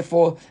 and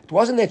therefore it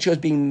wasn't that she was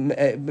being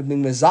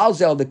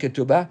mezalzel the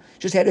ketubah. She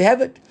just had to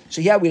have it.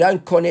 So here we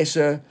don't kones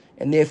her,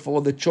 and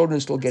therefore the children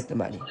still get the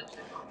money.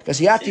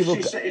 Because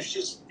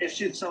if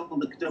she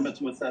sold the ketubah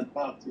to a third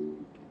party,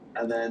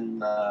 and then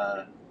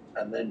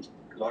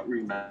got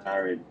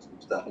remarried,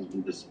 the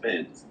husband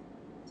disappeared,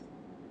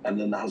 and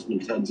then the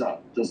husband turns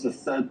up, does the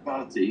third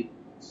party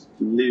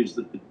lose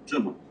the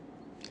ketubah?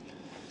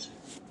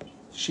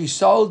 She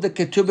sold the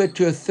ketubah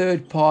to a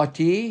third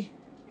party,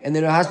 and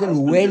then her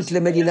husband went to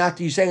the Medinat.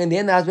 You're saying, and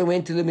then the husband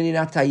went to the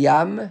Medinat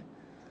Hayam,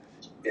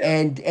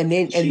 and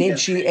then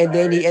she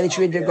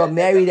went and got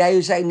married. Now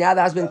you're saying now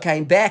the husband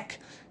came back.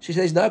 She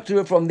says no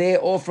ketubah from there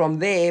or from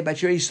there, but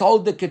she already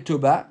sold the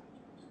ketubah.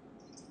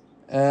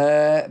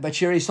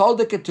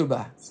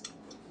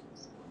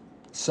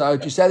 So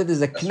to say that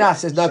there's a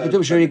knas, there's no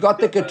ketubah. She already got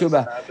the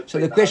ketubah. So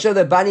the question of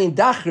the Bani and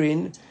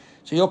Dachrin.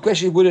 So your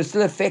question, would it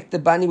still affect the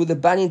Bani? Would the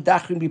Bani and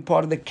Dachrin be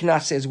part of the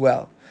knas as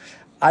well?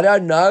 I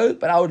don't know,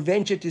 but I would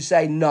venture to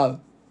say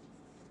no.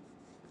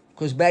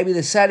 Because maybe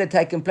the Seder had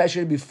taken place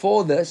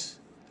before this.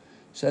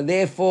 So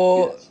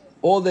therefore,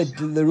 all the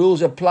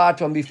rules applied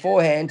from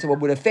beforehand. So what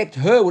would affect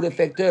her.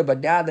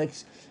 But now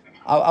that's,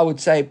 I would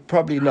say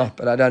probably not,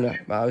 but I don't know.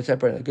 I would say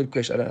probably, good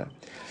question, I don't know.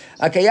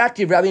 Okay,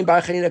 Yativ Rabbi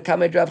Bar Chanina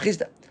Kamed Rav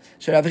Chisda.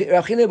 So Rav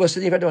Chanina was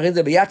sitting in front of Rav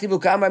Chisda, Yativ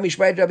Ukama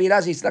Mishmait Rabbi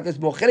Elazar, it's like this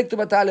Mochelek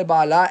Tubata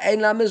LeBaala, Ein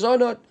La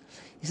Mezonot.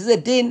 He says a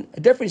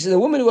difference. He says a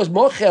woman who was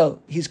Mochel,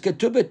 his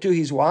ketubah to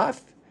his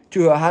wife,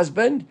 to her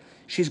husband,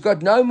 she's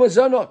got no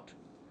mezonot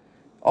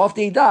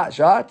after he dies,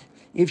 right?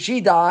 If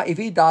he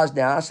dies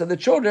now, so the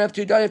children don't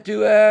have to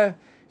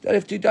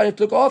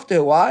look after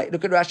her. Why?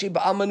 Look at Rashi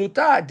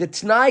ba'almanuta. The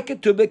t'nai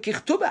ketubah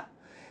kichtubah,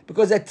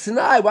 because the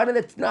t'nai, one of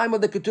the t'naim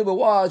of the ketubah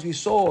was, we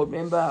saw,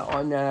 remember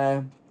on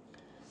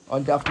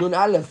Daf Nun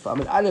Aleph,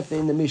 Aleph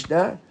in the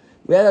Mishnah,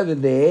 we had over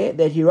there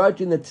that he wrote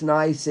in the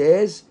t'nai,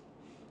 says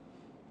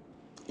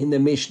in the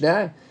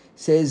Mishnah,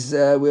 says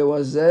where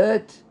was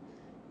it?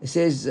 It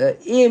says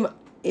im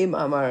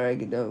amar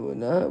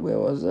no, where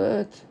was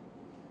it?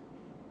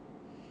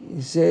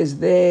 It says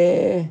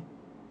there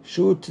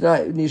shoot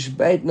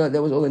nishbeit. No,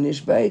 that was all the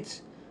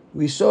nishbeit.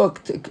 We saw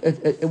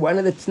one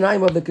of the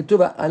t'naim of the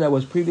ketubah. I know it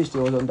was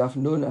previously, it was on Daf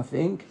Nun, I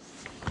think.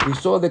 We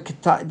saw the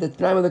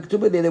t'naim of the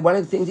ketubah there. One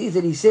of the things is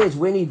that he says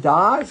when he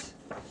dies,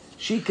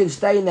 she can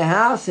stay in the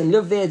house and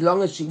live there as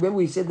long as she. Remember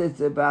we said that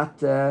about.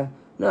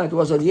 No, it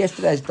was on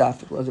yesterday's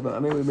Daf. It was about. I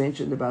mean we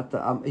mentioned about the.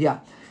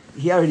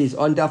 Here it is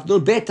on Daf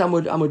Nun Bet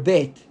Amud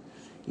Bet.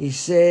 He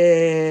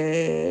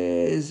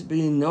says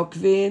bin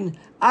Nokvin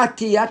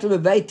Ati yat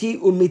bebeiti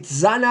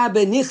umitzana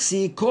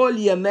benichsi kol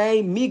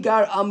yamei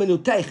migar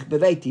amenuteich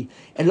bebeiti.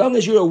 As long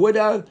as you're a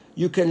widow,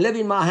 you can live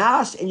in my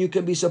house and you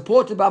can be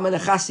supported by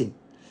menachasim.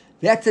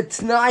 That's a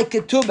t'nai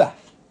ketubah.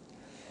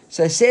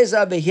 So it says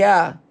over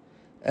here,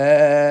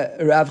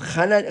 Rav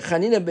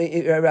Chanina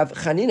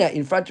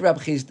in front of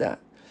Rav Chisda.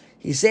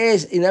 He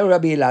says,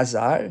 Rabbi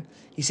Elazar.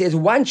 He says,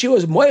 once she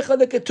was moicha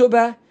the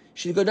ketubah,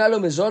 she got no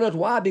mezonot.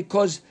 Why?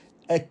 Because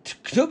a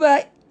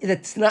ketubah, the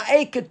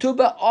t'nai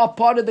ketubah are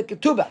part of the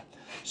ketubah.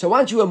 So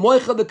once you were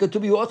moicha the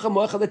ketubah, you also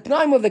moicha the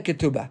t'naim of the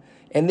ketubah,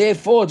 and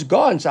therefore it's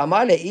gone. So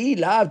Amale I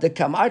love the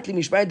kamartli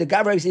mishmai the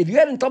gavra. He said, if you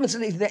hadn't told me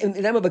in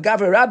the name of a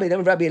gavra rabbi, in the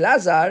name of Rabbi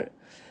Elazar,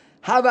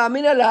 hava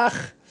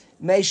aminalach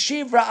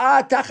meishiv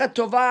ra'ah tachat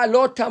tova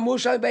lo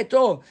tamush al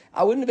beito.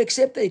 I wouldn't have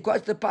accepted. He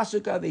quotes the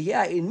pasuk over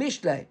here in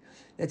Mishlei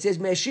that says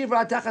meishiv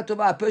ra'ah tachat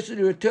tova, a person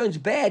who returns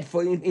bad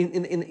for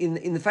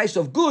in the face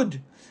of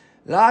good.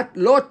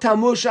 Lo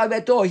tamush al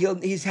beito.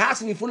 His house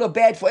will be full of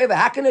bad forever.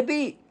 How can it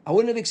be? I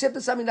wouldn't have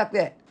accepted something like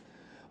that.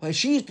 Well,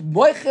 she's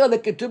moichel the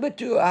ketubah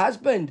to her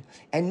husband,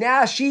 and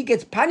now she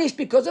gets punished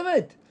because of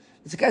it.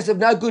 It's a case of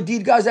no good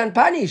deed goes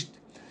unpunished.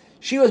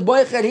 She was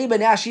moichel him,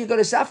 but now she's going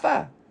to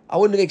suffer. I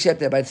wouldn't have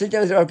accepted that. But since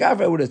Rav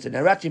Gavra would have said,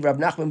 now Rav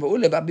Nachman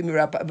v'ule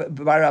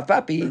Rav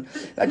Papi,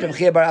 Rav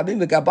Chia bar Abim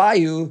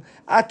v'Gabayu,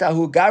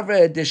 Atahu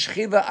Gavra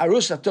deshchiva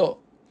arusato.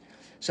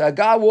 So a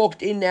guy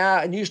walked in now,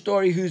 a new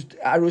story, whose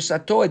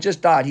arusato had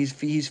just died.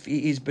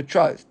 He's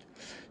betrothed.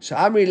 So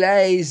Amri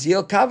lays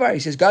Zil cover. He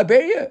says, go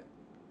bury her.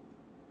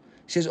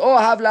 He says, oh,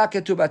 havla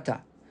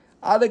ketubata.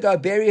 Either go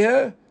bury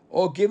her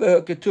or give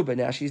her ketubah.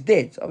 Now she's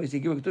dead. So obviously,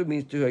 give her ketubah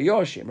means to her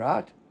yorshim,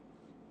 right?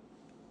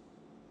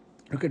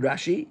 Look at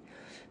Rashi.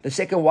 The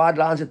second wide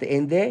lines at the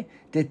end there.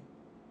 The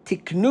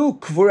tiknu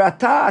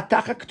kvurata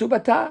atacha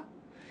ketubata.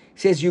 He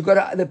says, you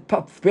got the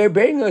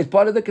burying her is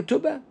part of the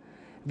ketubah.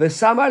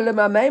 V'samar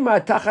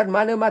lemamemar tachat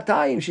manu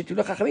matayim.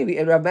 Shetilu chachamim.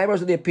 And Rav Meir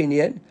was of the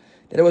opinion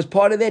that it was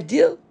part of that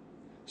deal.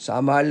 So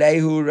Amar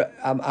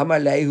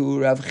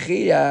Lehu Rav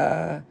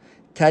Chia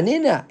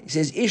Tanina. He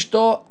says,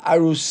 Ishto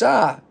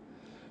Arusa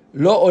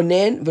Lo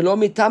Onen Velo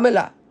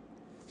Mitamela.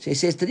 So he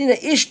says, Tanina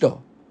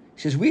Ishto.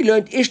 He says, we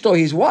learned Ishto,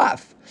 his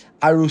wife.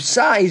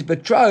 Arusa, his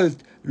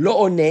betrothed.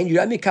 Lo Onen. You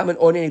don't become an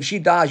Onen. If she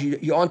dies,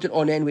 you aren't an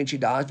Onen when she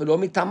dies. Velo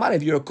Mitamela.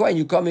 If you're a Kohen,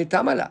 you call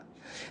Mitamela.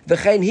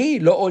 V'chein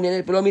hi lo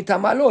onenet v'lo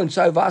mitamalo, and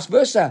so vice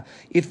versa.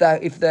 If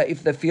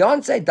the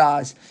fiance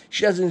dies,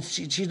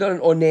 she's not an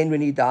onen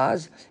when he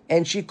dies,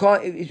 and she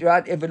can't,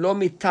 right?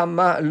 V'lo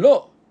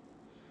mitamalo.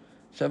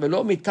 So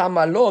v'lo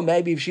mitamalo,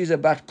 maybe if she's a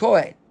bat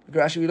kohen,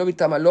 Rashi v'lo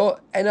mitamalo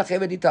ena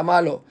chevet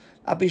itamalo.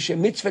 Api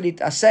mitzvah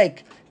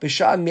asek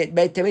b'shah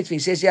mitzvah. He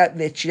says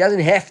that she doesn't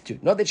have to,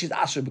 not that she's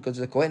asur because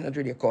it's a kohen, not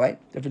really a kohen,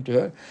 different to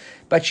her,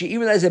 but she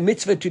even has a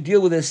mitzvah to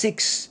deal with her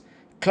 6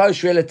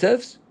 close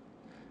relatives.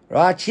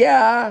 Right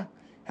here,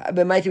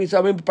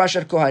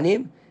 Parashat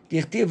Kohanim,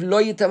 dichtiv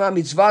lo yitama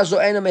mitzvah zo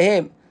ena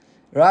mehem.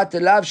 Right,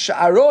 lav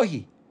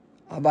sha'arohi.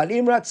 אבל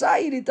אם רצה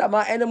היא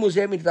להתאמה, אין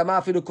המוזר מתאמה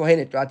אפילו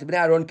כהנת. Right, בני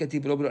אהרון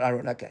כתיב ולא בני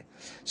אהרון. Okay.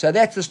 So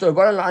that's the story.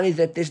 Bottom line is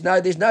that there's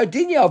no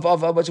dinya of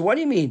what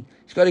do you mean?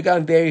 He's got to go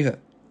and bury her.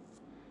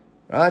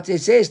 Right,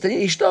 it says,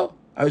 תני אשתו,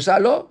 ארוסה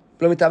לא,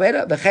 לא מתאמה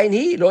לה, וכן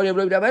היא,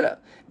 לא מתאמה לה.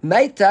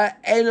 מתה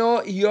אינו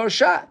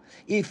יורשה.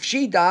 If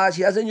she dies,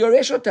 he doesn't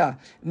יורש אותה.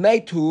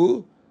 מת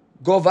הוא,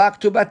 Govak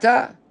to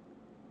bata.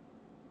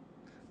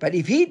 But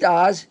if he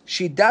does,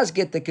 she does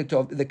get the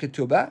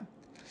ketubah.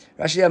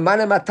 Rashi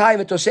amana matay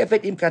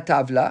v'tosefet im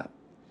katavla.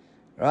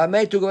 Right,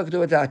 meitu govak to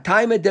bata.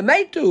 Time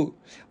demetu.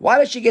 Why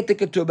does she get the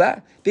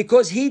ketubah?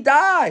 Because he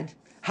died.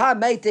 Ha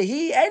meita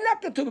he ain't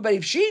not ketubah. But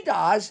if she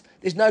dies,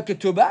 there's no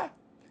ketubah.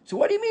 So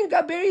what do you mean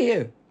go bury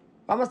her?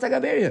 Why must I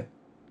go bury her?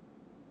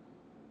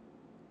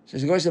 So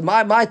he goes,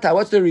 my time.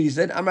 What's the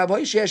reason? Am Rav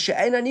Hoshea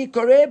she'enani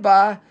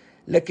koreba.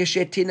 Because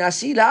it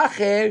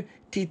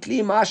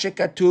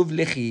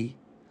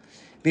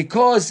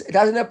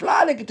doesn't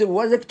apply to ketubah.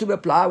 What does the ketubah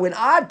apply? When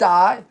I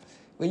die,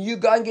 when you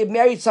go and get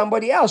married to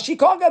somebody else, she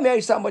can't go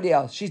marry somebody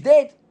else. She's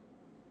dead.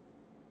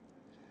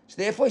 So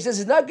therefore he says,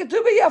 there's no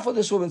ketubah here for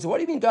this woman. So what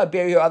do you mean go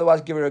bury her,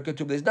 otherwise give her a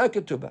ketubah? There's no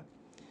ketubah.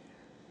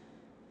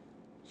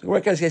 So where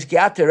can says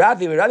Ki'at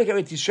Rabbi, when Rabbi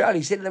came to Israel,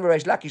 he said to them,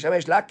 Reish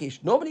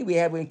Lakish. Normally we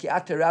have when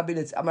Ki'at Rabbi,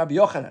 it's Amar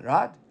B'Yochanan,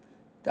 right?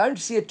 Don't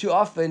see it too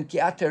often,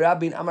 Ki'at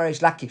Rabbi and Amar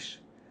Reish Lakish.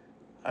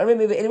 I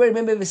remember, anybody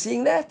remember ever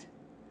seeing that?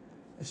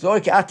 It's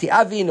not Ki'at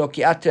Avin or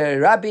Ki'at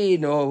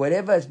Rabin or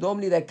whatever. It's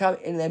normally they come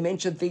and they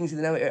mention things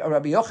in the name of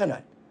Rabbi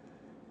Yochanan.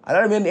 I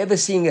don't remember ever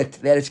seeing it,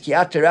 that it's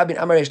Ki'at Rabin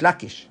Amar Reish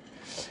Lakish.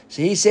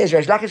 So he says,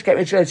 Reish Lakish came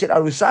to Israel and said,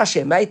 Arusa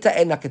she'meita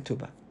en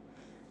ketubah.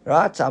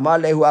 Right? So Amar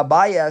lehu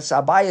Abaya,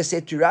 so Abaya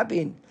said to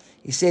Rabin,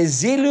 he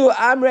says, Zilu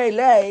Amrei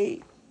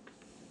lei.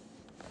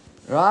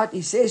 Right?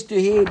 He says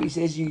to him, he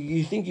says,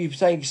 you think you're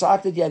so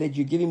excited here that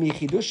you're giving me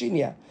chidushim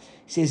here?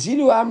 He says,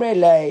 Zilu Amrei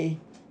lei.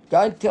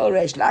 Go and tell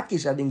Reish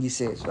Lakish, I think he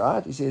says,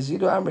 right? He says,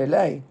 Zilu Amrei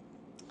lei.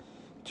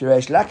 To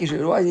Reish Lakish,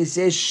 he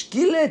says,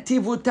 Shkile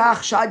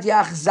tivutach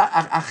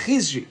shadyach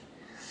achizri.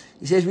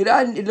 He says, we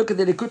don't look at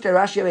the Likutei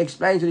Rashi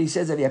explains what he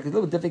says over here, because it's a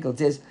little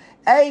difficult. It says,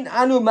 Ein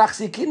anu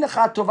machzikin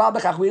lecha tova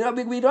b'chach.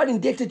 We're not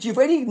indebted to you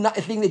for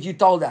anything that you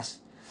told us.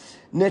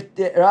 Right?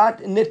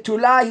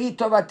 Netulahi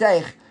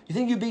tovateich. You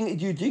think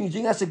you're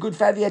doing us a good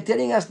favor? You're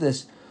telling us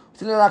this.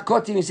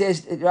 He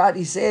says, right?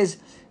 He says,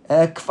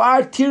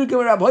 Kfar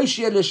tirgum Rav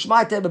Hoshea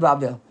l'shmaite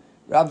b'Bavel.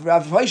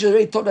 Rav Hoshea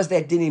already told us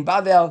that in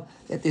Bavel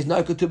that there's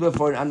no ketubah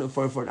for an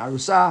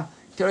arusa.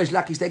 Reish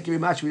Lakish, thank you very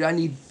much. We don't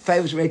need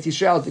favors from Eretz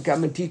Yisrael to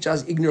come and teach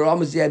us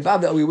ignoramus at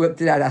Bavel. We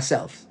worked it out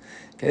ourselves.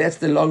 Okay, that's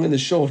the long and the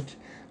short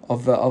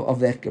of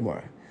that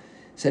Gemara.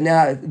 So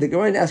now the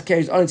Gemara now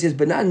carries on and says,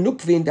 "Benan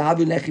nukvin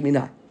dahavu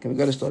nechimina." Okay, we've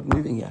got to start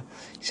moving here.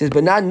 He says,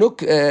 "Benan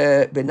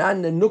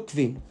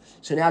nukvin."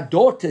 So now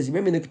daughters.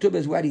 Remember in the Ketubah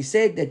is what he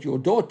said that your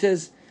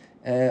daughters,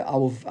 I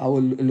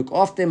will look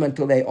after them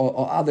until they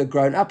are either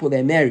grown up or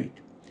they're married.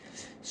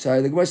 So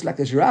the Gemara is like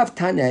this: Rav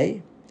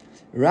Tanei.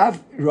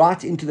 Rav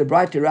writes into the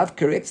bride, Rav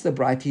corrects the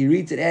bride. He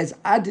reads it as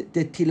ad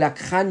de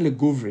tilakhan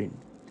leguvrin,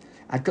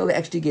 until they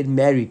actually get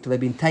married, till they've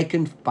been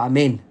taken by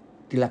men.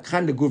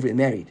 Tilakhan leguvrin,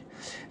 married.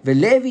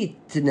 Levi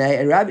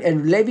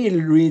and Levi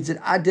reads it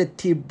ad de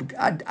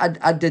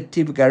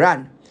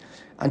tibgaran,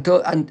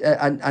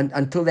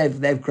 until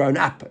they've grown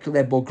up, until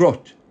they're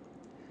bogrot.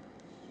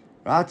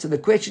 Right. So the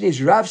question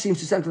is, Rav seems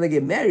to say until they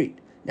get married.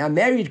 Now,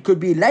 married could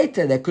be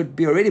later. They could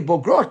be already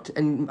bogrot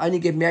and only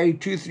get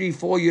married 2, 3,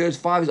 4 years,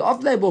 5 years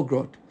after they're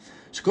bogrot.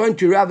 So according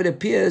to Rav, it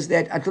appears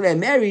that until they're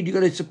married, you've got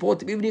to support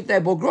them even if they're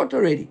bogrot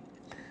already.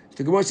 So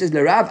the Gemara says,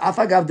 L'Rav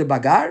afagav de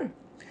bagar,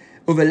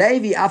 uve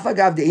Levi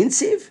afagav de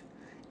insiv.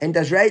 And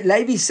does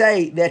Levi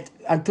say that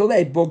until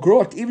they're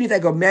bogrot, even if they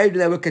got married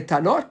when they were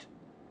ketanot,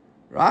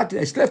 right?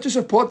 They still have to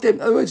support them.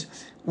 In other words,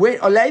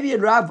 are Levi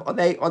and Rav,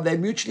 are they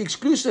mutually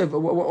exclusive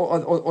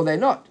or they're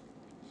not?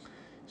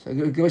 So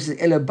it goes to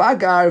Ele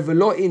bagar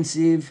velo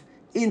insiv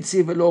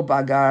velo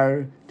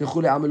bagar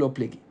techule amelo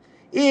pligi.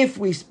 If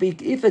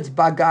it's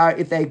bagar,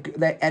 if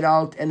they're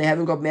adult and they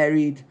haven't got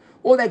married,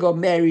 or they got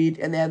married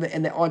and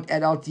they aren't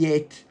adult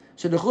yet,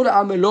 So the Chula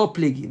Amar lo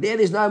pligi.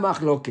 There's no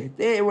machloket.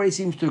 There everybody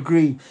seems to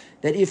agree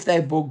that if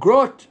they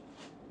bogrot,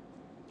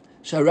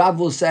 so Rav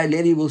will say,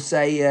 Levi will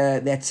say,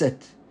 that's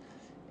it.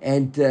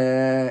 And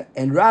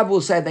Rav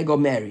will say they got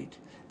married.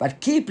 But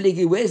ki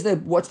pligi, what's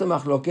the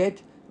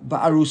machloket?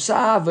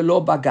 Ba'arusa velo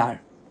bagar.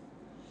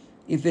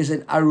 If there's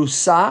an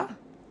arusa,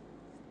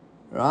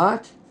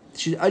 right,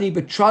 she's only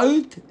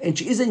betrothed and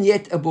she isn't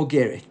yet a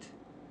bogeret.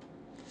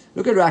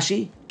 Look at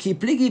Rashi. Ki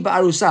pligi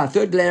ba'arusa,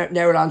 third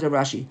narrow line of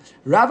Rashi.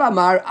 Rav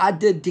Amar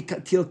aded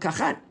til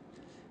kachan.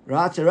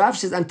 Right, so Rav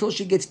says until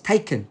she gets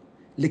taken.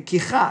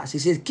 Lekicha. So he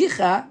says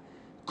kicha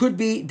could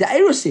be the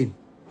erusin.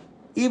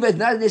 Even it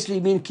doesn't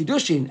necessarily mean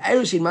kiddushin.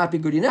 Erusin might be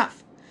good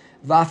enough.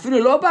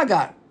 Va'afilu lo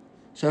bagar.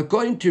 So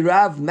according to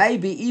Rav,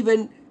 maybe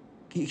even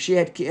she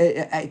had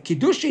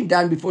kiddushin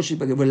done before she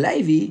began with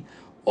Levi,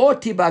 or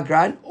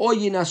tibagran, or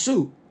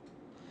yinasu.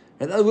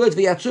 In other words,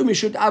 v'yatzu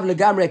mishut av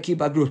legamre ki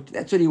bagrut.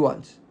 That's what he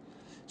wants.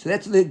 So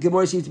that's what the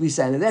Gemara seems to be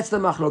saying. And that's the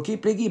machloki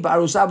pligi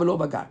ba'arusa v'lo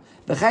bagar.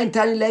 V'chein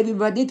tani Levi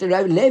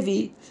b'madnita.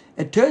 Levi,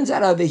 it turns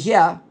out over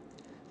here,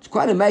 it's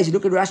quite amazing.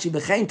 Look at Rashi.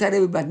 V'chein tani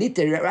Levi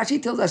b'madnita.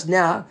 Rashi tells us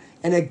now,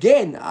 and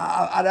again,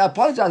 I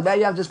apologize,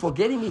 maybe I'm just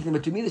forgetting anything,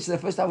 but to me this is the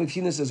first time we've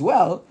seen this as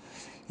well.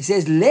 He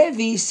says,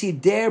 Levi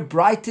sider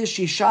brighter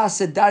shisha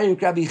sedarim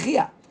Rabbi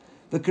Chia,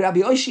 the Rabbi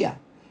Oshia.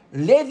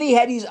 Levi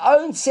had his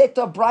own set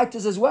of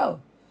brighters as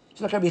well.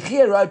 So like Rabbi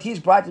Chia wrote his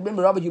brighters.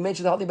 Remember, Robert, you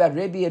mentioned the whole thing about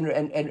Rebbe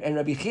and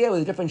Rabbi Chia with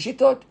the different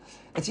shittot.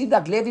 It seems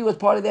like Levi was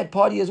part of that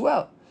party as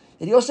well.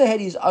 And he also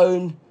had his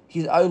own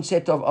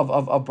set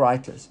of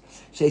brighters.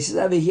 So he says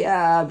over here,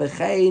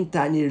 V'chein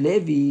Tanir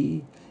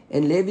Levi,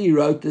 and Levi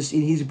wrote this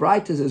in his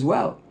brighters as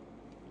well.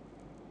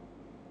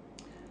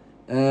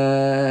 So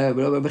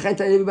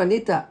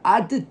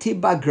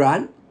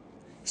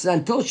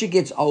until she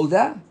gets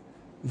older,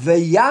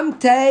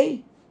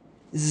 v'yamte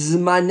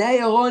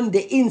zmaneon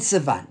de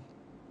insevan,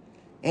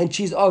 and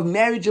she's of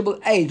marriageable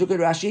age. Look at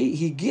Rashi.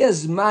 Higia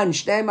zman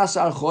 12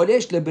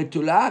 chodesh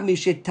lebetula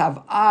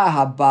mishetav'a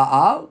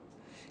habaal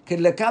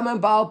kedlekaman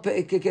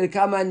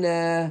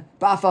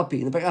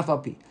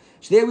ba'afalpi.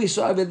 So there we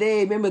saw over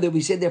there. Remember that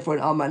we said there for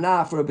an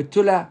almanah, for a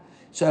betula.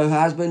 So her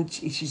husband,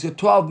 she's got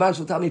 12 months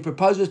from the time he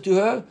proposes to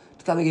her to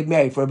the time they get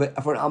married. For an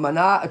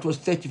almanah, it was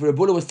 30. For a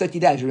bula, it was 30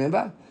 days.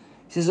 Remember?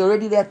 He says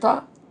already that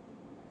time.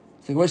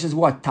 So the question is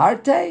what?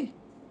 Tarte?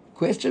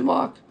 Question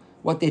mark.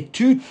 What? There are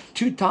two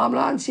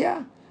timelines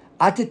here.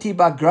 Atati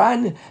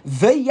bagran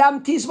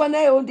v'yam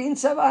tizvaneh und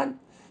insavan.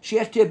 She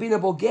has to have been a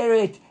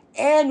Bulgarian,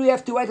 and we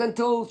have to wait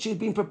until she's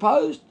been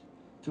proposed.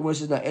 So the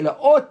question is no. Ela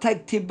or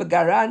take tib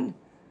bagaran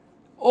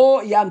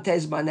or yam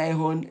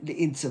tezmanehun the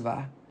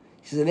insava.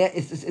 He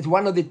says it's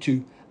one of the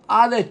two.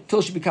 Either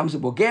till she becomes a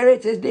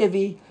Bulgarian, says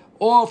Levi,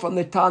 or from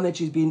the time that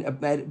she's been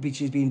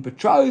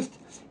betrothed,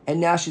 and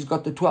now she's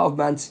got the 12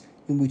 months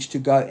in which to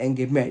go and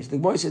get married. So the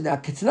Gemara says now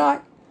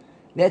Ketnai,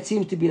 that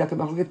seems to be like a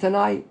machloket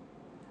Tanai.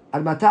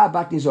 Al-Mata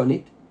bat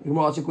nizonit. The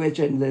Gemara asks a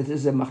question. This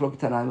is a machloket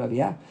Tanai over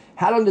here.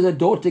 How long does a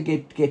daughter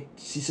get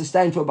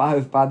sustained for by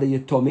the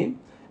Yatomim?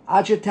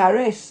 Ad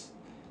tares.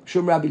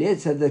 Mishum Rabbi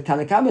Lezer. The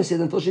Tanakama says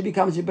until she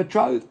becomes a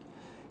betrothed.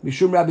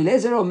 Mishum Rabbi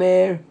Lezer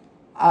Omer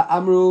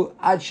Amru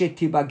ad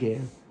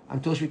tibager,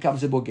 until she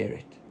becomes a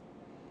Bulgarian.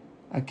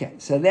 Okay,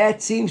 so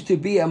that seems to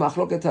be a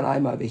machloket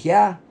Tanaim over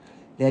here,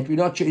 that we're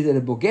not sure either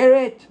a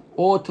Bulgarian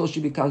or till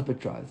she becomes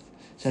betrothed.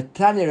 So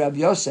Tanya Rav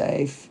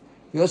Yosef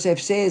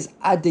says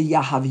ad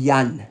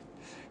yahavyan.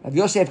 Rav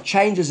Yosef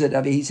changes it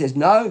over. He says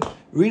no,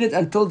 read it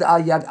until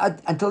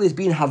there's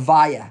been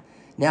havaya.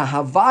 Now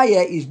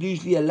havaya is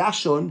usually a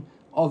lashon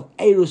of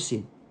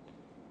erusin.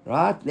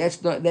 Right? That's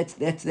the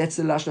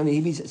lashon of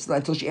Hebrew. It's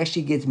until she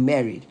actually gets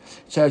married.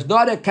 So it's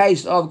not a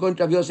case of going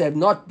to Rav Yosef,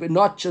 not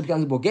till she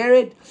becomes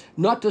Bulgarian,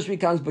 not till she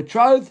becomes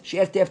betrothed. She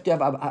has to have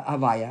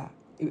havaya,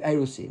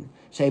 erusin.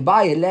 So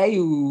havaya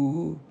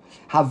leyu,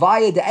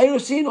 havaya the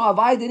erusin or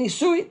havaya the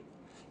nisuin.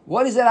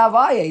 What is that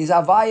havaya? Is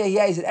havaya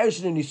here? Is it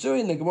erusin and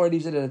nisuin? The Gemara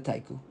leaves it at a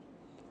taiku.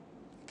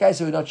 Okay,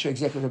 so we're not sure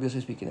exactly what Rav Yosef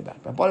is speaking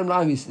about. But bottom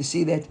line is to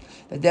see that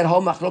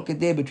whole machloket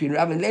there between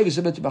Rav and Levi is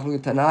similar to machloket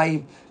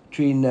Tanaim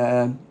between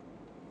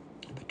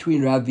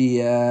Rabbi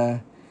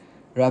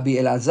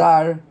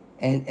Elazar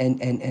and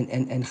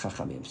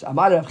Chachamim. So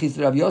Amar Rav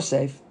Chizda Rav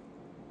Yosef.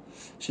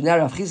 So now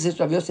Rav Chizda says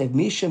to Rav Yosef,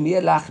 Misha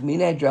Mirlach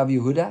Mined Rav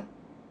Yehuda.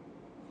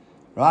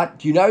 Right?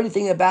 Do you know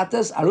anything about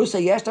this? Arusa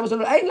yesh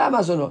tamazonot, ein la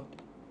mazonot.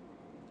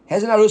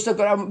 Has an arusa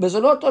got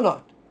mazonot or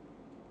not?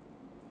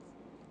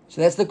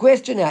 So that's the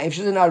question now. If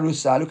she's an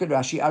arusa, look at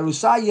Rashi.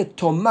 Arusa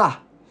yetomah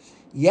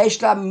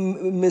yesh la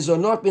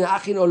mazonot min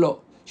achin or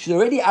lo. She's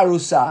already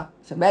arusa,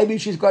 so maybe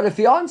she's got a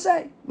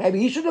fiance. Maybe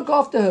he should look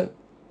after her.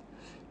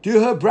 Do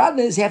her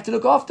brothers have to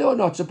look after her or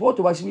not? Support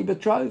her while she's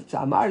betrothed. So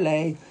Amar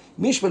le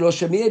mishvelo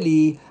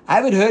shamirli. I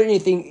haven't heard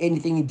anything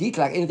in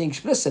detail, like anything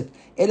explicit.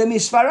 Ela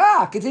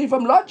misfara. Continue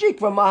from logic,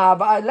 from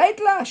mahava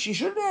leitla. She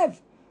shouldn't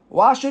have.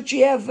 Why should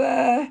she have?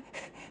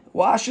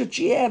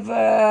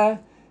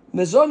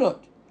 Mezonot?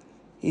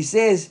 He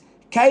says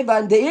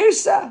kaivan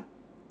deirsa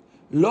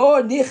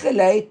lo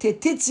nichelei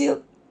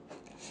tetitzil.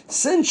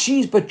 Since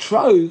she's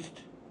betrothed,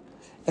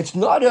 It's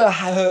not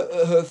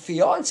her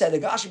fiance, the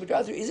guy she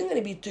betrothed to, isn't going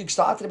to be too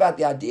excited about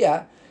the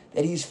idea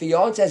that his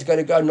fiance is going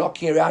to go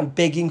knocking around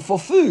begging for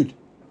food.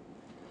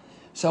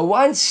 So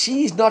once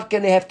she's not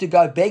going to have to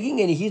go begging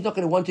and he's not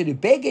going to want her to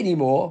beg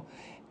anymore,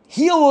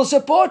 he will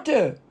support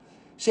her.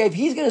 So if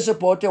he's going to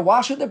support her,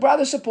 why should the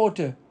brother support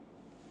her?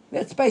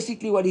 That's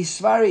basically what his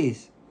svara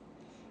is.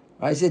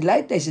 Right? He said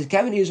later, he says,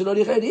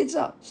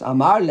 so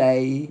Amar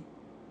lei.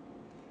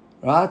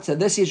 Right? So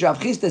this is Rav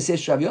Chisda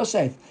says Rav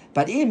Yosef.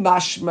 But in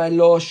mashma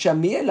lo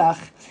shamir lach,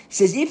 he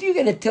says, if you're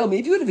going to tell me,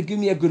 if you would have given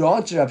me a good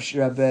answer,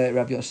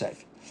 Rav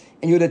Yosef,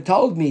 and you would have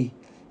told me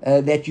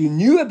that you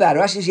knew about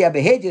it, Rashi says you have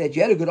a head, that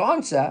you had a good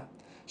answer,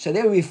 so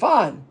then we'll be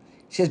fine.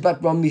 He says,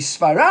 but from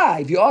Misfara,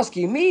 if you're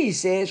asking me, he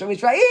says, from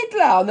Misfara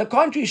Itla, on the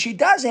contrary, she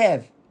does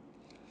have.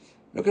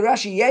 Look at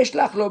Rashi, Yesh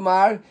lach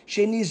lomar,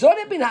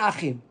 shenizone bin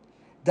ha'achim.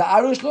 The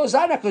arush lo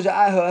zana, because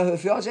her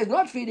fiance is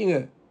not feeding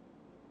her.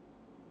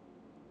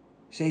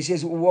 So he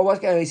says, what's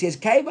going on? He says,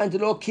 Kaivan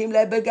lo kim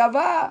le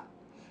begava.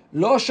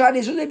 Lo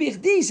shani zune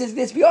bichdi. He says,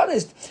 let's be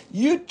honest.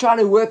 You're trying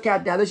to work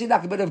out now, this is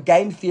like a bit of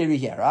game theory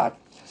here, right?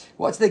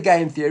 What's the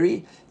game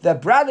theory? The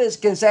brothers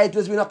can say to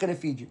us, we're not going to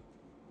feed you.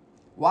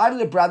 Why do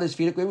the brothers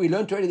feed it? When we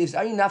learned already, there's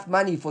only enough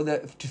money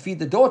to feed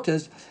the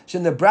daughters, so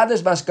the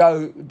brothers must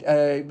go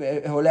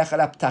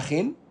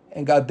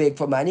and go beg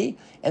for money,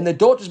 and the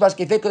daughters must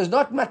get fed, because it's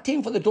not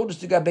matim for the daughters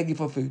to go begging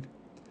for food.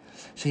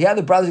 So here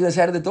the brothers are going to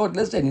say to the daughter,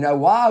 listen,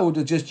 why would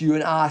it just you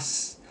and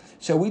us?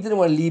 So we didn't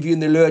want to leave you in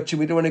the lurch and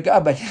we didn't want to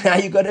go, but now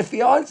you got a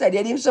fiance,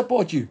 let him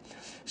support you.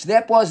 So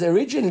that was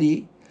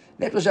originally,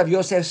 that was Rav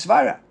Yosef's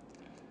svara,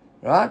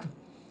 right?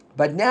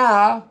 But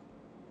now,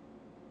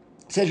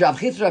 says Rav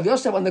Chisda, Rav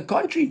Yosef, on the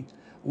contrary,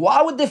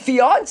 why would the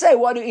fiance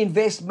want to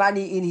invest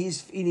money in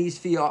his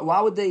fiance?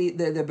 Why would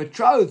the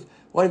betrothed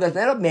want to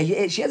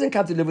invest? She hasn't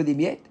come to live with him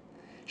yet.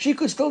 She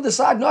could still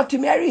decide not to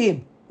marry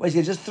him. Well,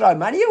 she just throw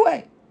money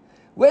away.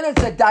 When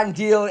it's a done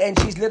deal and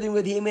she's living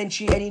with him and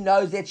he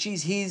knows that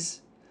she's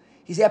his,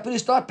 he's happy to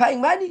start paying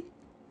money.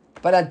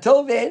 But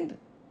until then,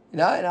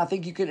 and I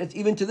think you can,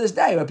 even to this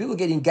day, when people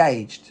get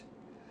engaged,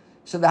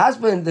 so the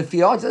husband, the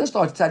fiance, doesn't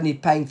start suddenly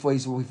paying for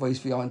his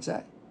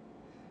fiance.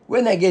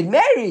 When they get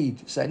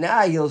married, so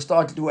now he'll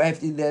start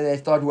they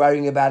start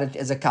worrying about it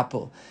as a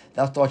couple.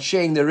 They'll start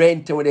sharing the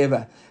rent or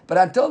whatever. But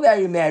until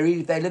they're married,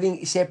 if they're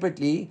living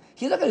separately,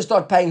 he's not going to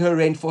start paying her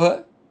rent for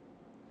her.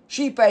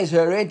 She pays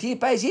her rent, he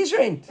pays his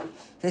rent.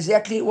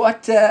 Exactly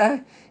what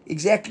Rav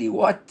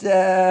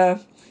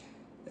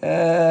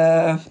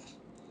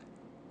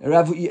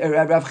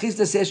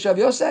Chisda says to Rav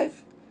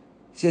Yosef.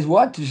 He says,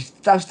 what?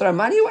 Just throw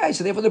money away.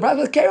 So therefore the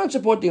brothers will carry on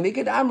supporting him. He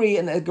could Amri,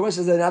 and the Gemara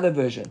says another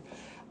version.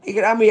 He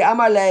could Amri,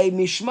 Amalei,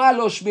 Mishma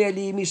lo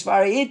shmeli,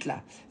 Misfara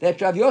itla. That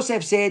Rav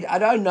Yosef said, I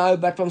don't know,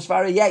 but from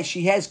Sfara, yes,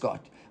 she has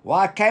got.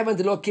 Why? For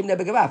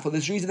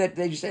this reason that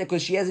they just said,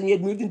 because she hasn't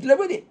yet moved in to live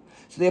with him.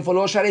 So therefore,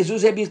 lo shari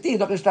zuzeh bichti, he's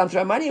not going to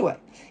throw money away.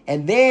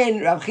 And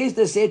then Rav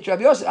Chisda said to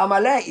Rav Yosef,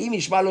 Amalei,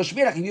 Mishma lo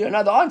shmelach, if you don't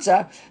know the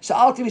answer, so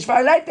ultimately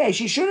Misfara later,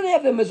 she shouldn't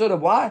have the mezuzah.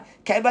 Why?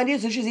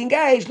 So she's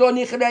engaged, lo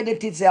nichaledet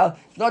titzel,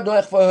 not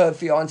noich for her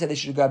fiance that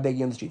she should go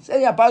begging on the streets. So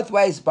yeah, both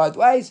ways, got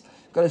a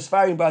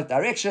Sfara in both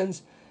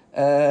directions.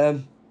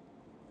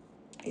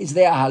 Is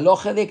there a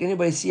halacha there? Can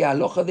anybody see a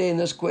halacha there in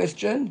this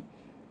question?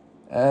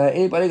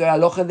 Anybody got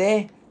a halacha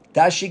there?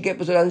 Does she get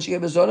mezonot? Doesn't she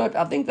get mezonot?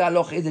 I think the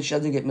halacha is that she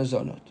doesn't get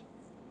mezonot.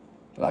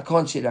 But I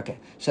can't see it. Okay.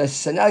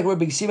 So now we're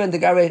big Simon the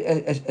guy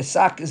a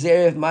sak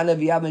zerev mana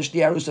v'yav and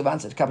shti arusav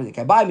answered. Couple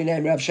of by me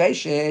name Rav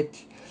Sheshet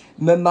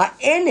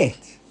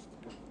mema'enet.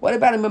 What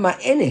about a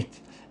mema'enet?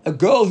 A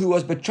girl who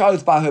was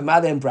betrothed by her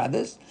mother and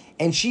brothers,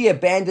 and she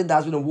abandoned the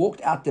husband and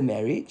walked out the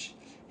marriage.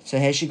 So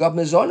has she got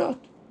mezonot?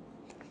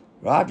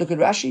 Right? Look at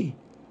Rashi.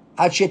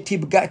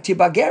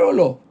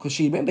 Tibagerolo, because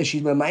she remember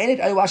she's mema'enet.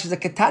 Otherwise she's a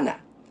katana.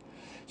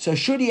 So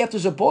should he have to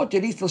support her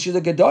at least till she's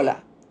a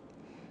gedola?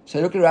 So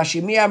look at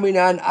Rashi. Mi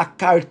amrinan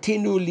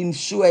akartinu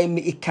linsue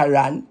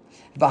miikaran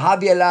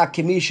v'haviela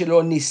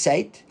kemishelo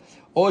nisait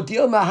or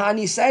dil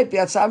mahani sait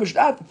be'atzah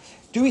mishlat.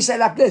 Do we say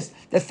like this?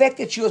 The fact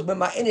that she was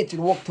mema'enet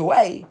and walked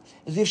away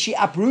as if she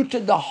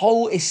uprooted the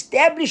whole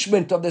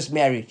establishment of this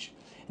marriage,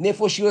 and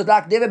therefore she was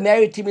like never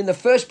married him in the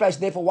first place.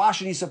 And therefore, why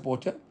should he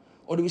support her?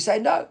 Or do we say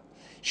no?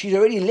 She's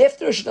already left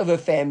the rishut of her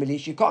family.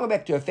 She can't go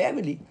back to her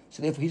family.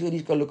 So therefore, he's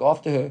going to look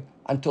after her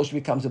until she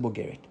becomes a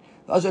Bulgarian.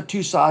 Those are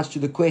two sides to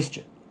the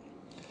question.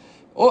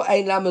 Or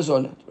ein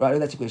lamazonat. Right,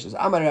 that's the question.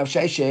 Amar Rav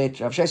Sheshet.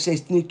 Rav Sheshet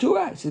says,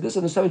 Nitua. He says,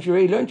 listen, there's something you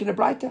already learned in the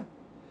Braita.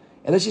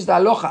 And this is the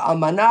halacha.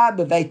 Almana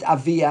beveit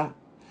avia.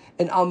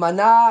 An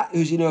almana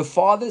who's in her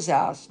father's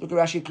house. Look at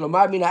Rashi.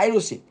 Klomar min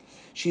ha'erusin.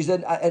 She's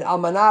an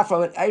almana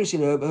from an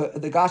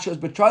erusin. The guy she was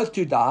betrothed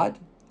to died.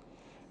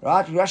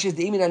 Right? Rashi is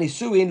the imin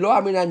anisuin lo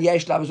aminan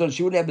yesh la bezonot.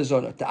 She wouldn't have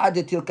bezonot.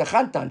 Ta'ad til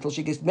kachantan until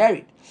she gets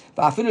married.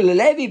 Va'afilu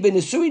lelevi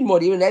benisuin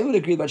mod. Even Levi would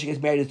agree when she gets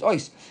married. It's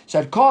ois. So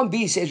it can't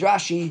be, says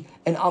Rashi,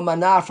 an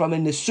almanah from a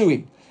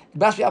nisuin. It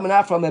must be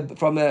almanah from a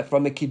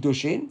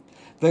kiddushin.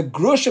 The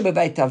grusha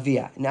beveit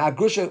avia. Now a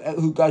grusha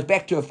who goes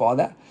back to her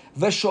father.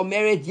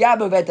 V'shomeret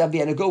yabam beveit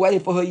avia. And a girl waiting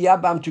for her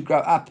yabam to grow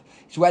up.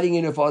 She's waiting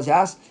in her father's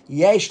house.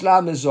 Yesh la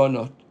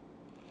mezonot.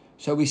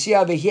 So we see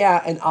over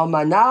here an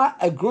almana,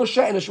 a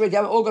grusha, and a shomeret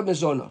yabam all got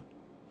mezonot.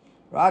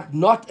 Right?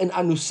 Not an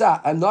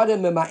anusa, and not a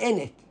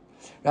mema'enet.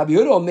 Rabbi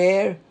Yehuda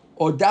Omer,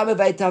 or da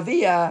beveit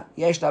avia,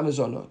 yesh la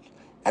mezonot.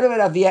 And beveit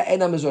avia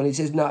ena mezonot. He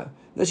says no.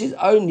 This is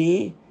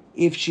only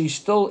if she's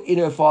still in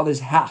her father's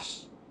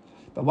house.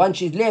 But once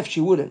she's left, she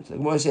wouldn't. The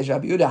Gemara says,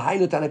 Rabbi Yehuda,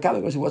 Hainu Tanakama. The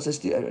Gemara says, what's the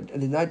still?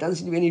 It doesn't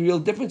seem to be any real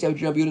difference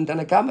between Rabbi Yehuda and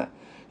Tanakama.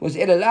 It was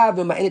Elalav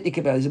and Ma'enet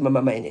Ikebel. This is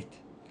Ma'enet.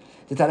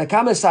 The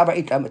Tanakama Sabar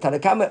Ikam.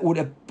 Tanakama would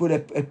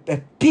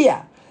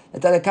appear. The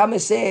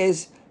Tanakama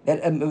says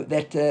that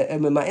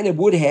Ma'enet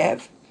would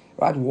have.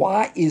 Right?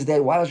 Why is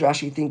that? Why does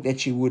Rashi think that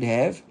she would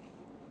have?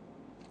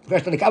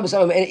 First, Tanakama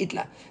Sabar Ma'enet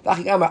Itla.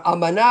 V'achikama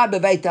Amana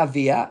beveit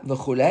avia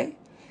v'chulei.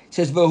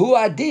 Says, V'hu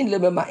adin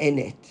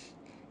le'ma'enet.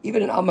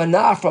 Even an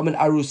almanah from an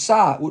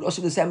arusa would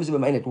also be the same as a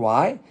memainet.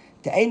 Why?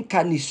 Ta'en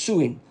kan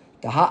nisuin,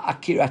 taha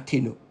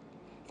akiratinu.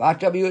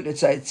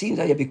 So it seems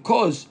that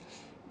because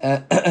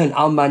an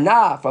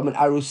almanah from an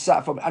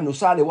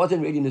arusa, there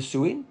wasn't really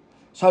nisuin.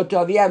 So to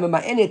avia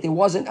memainet, there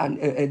wasn't a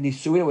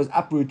nisuin, it was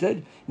uprooted.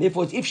 And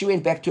therefore, it's if she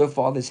went back to her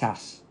father's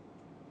house.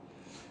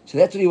 So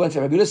that's what he wants to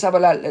say. Rabbi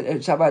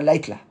Yehuda Saba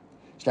Leitla.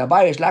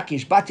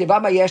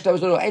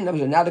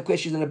 Now the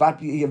question is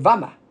about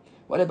Yavama.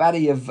 What about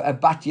a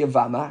bat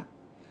Yavama?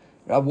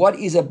 What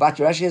is a bat?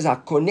 Rashi says,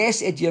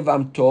 "Hakones et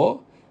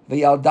yevamto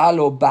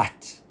v'yaldalo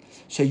bat."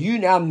 So you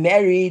now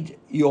married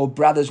your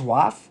brother's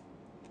wife,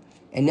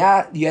 and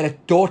now you had a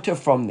daughter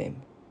from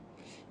them.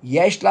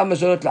 Yesh la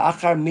mezonot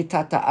la'achar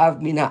mitat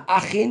ha'av min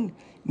ha'achin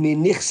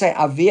min nichsei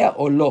avia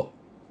or lo?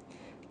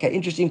 Okay,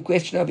 interesting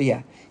question over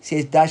here. It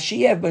says, does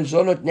she have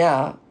mezonot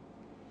now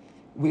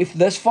if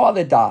this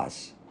father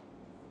dies?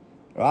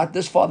 Right,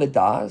 this father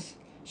dies.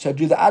 So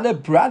do the other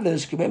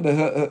brothers, remember,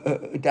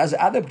 do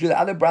the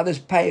other brothers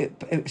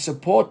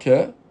support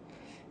her,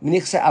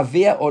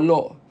 avia or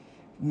law,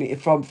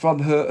 from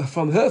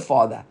her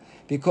father?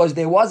 Because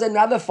there was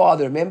another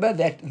father, remember,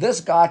 that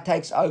this guy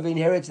takes over,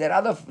 inherits that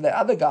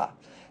other guy.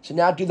 So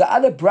now do the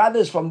other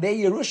brothers from their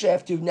Yerusha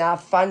have to now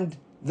fund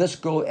this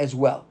girl as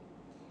well?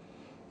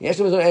 Yes,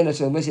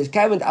 it says,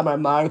 Kavant Amar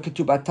Mar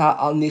Ketubata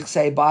al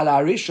Nichsei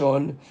Bala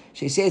Rishon.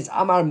 She says,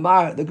 Amar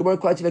Mar, the Gemara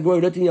quotes the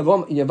Gemara written in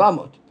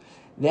Yevamot,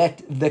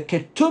 that the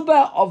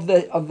ketubah of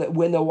the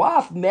when the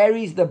wife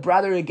marries the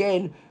brother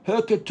again,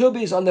 her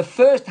ketubah is on the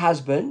first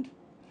husband.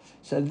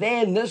 So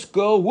then this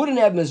girl wouldn't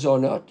have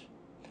mezonot,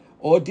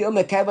 or dil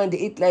mekavan de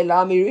itlei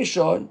lami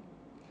rishon,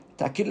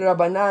 takil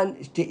rabanan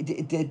de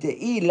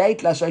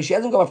leitla. So she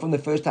hasn't gone from the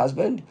first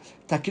husband.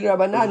 Takil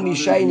rabanan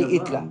mishayni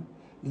itla.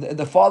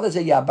 The father's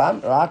a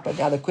yabam, right? But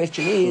now the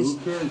question is, who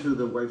cares who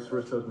the wife's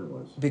first husband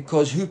was?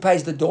 Because who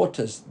pays the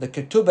daughters? The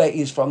ketubah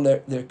is from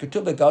the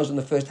ketubah goes on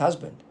the first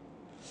husband.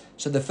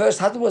 So the first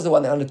husband was the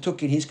one that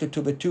undertook in his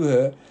ketubah to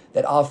her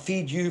that I'll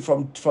feed you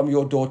from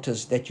your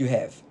daughters that you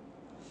have,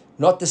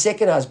 not the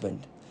second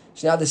husband.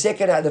 So now the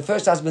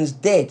first husband's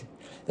dead.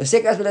 The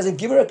second husband doesn't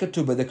give her a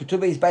ketubah. The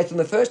ketubah is based on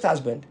the first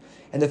husband,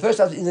 and the first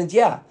husband isn't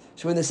here.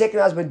 So when the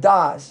second husband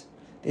dies,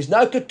 there's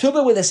no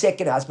ketubah with the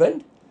second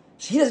husband,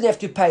 so he doesn't have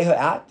to pay her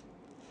out.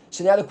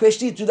 So now the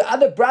question is, do the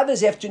other brothers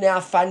have to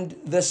now fund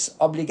this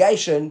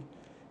obligation,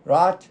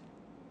 right?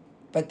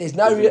 But there's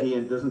no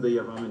doesn't the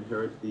Yavam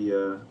inherit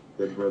the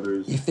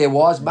brothers? If there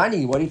was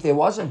money, what if there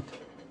wasn't?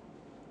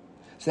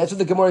 So that's what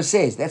the Gemara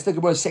says. That's the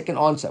Gemara's second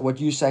answer, what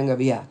you're saying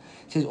over here.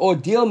 It says, or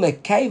deal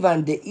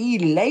mekavan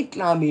de'i late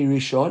lami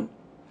rishon.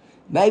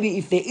 Maybe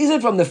if there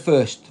isn't from the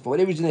first, for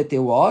whatever reason that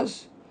there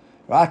was,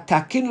 right?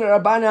 Takin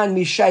rabanan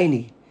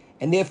mishayni.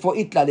 And therefore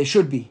itla, there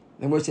should be.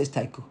 The Gemara says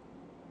taiku.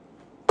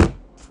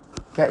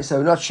 Okay, so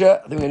we're not sure.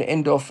 I think we're going to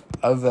end off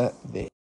over there.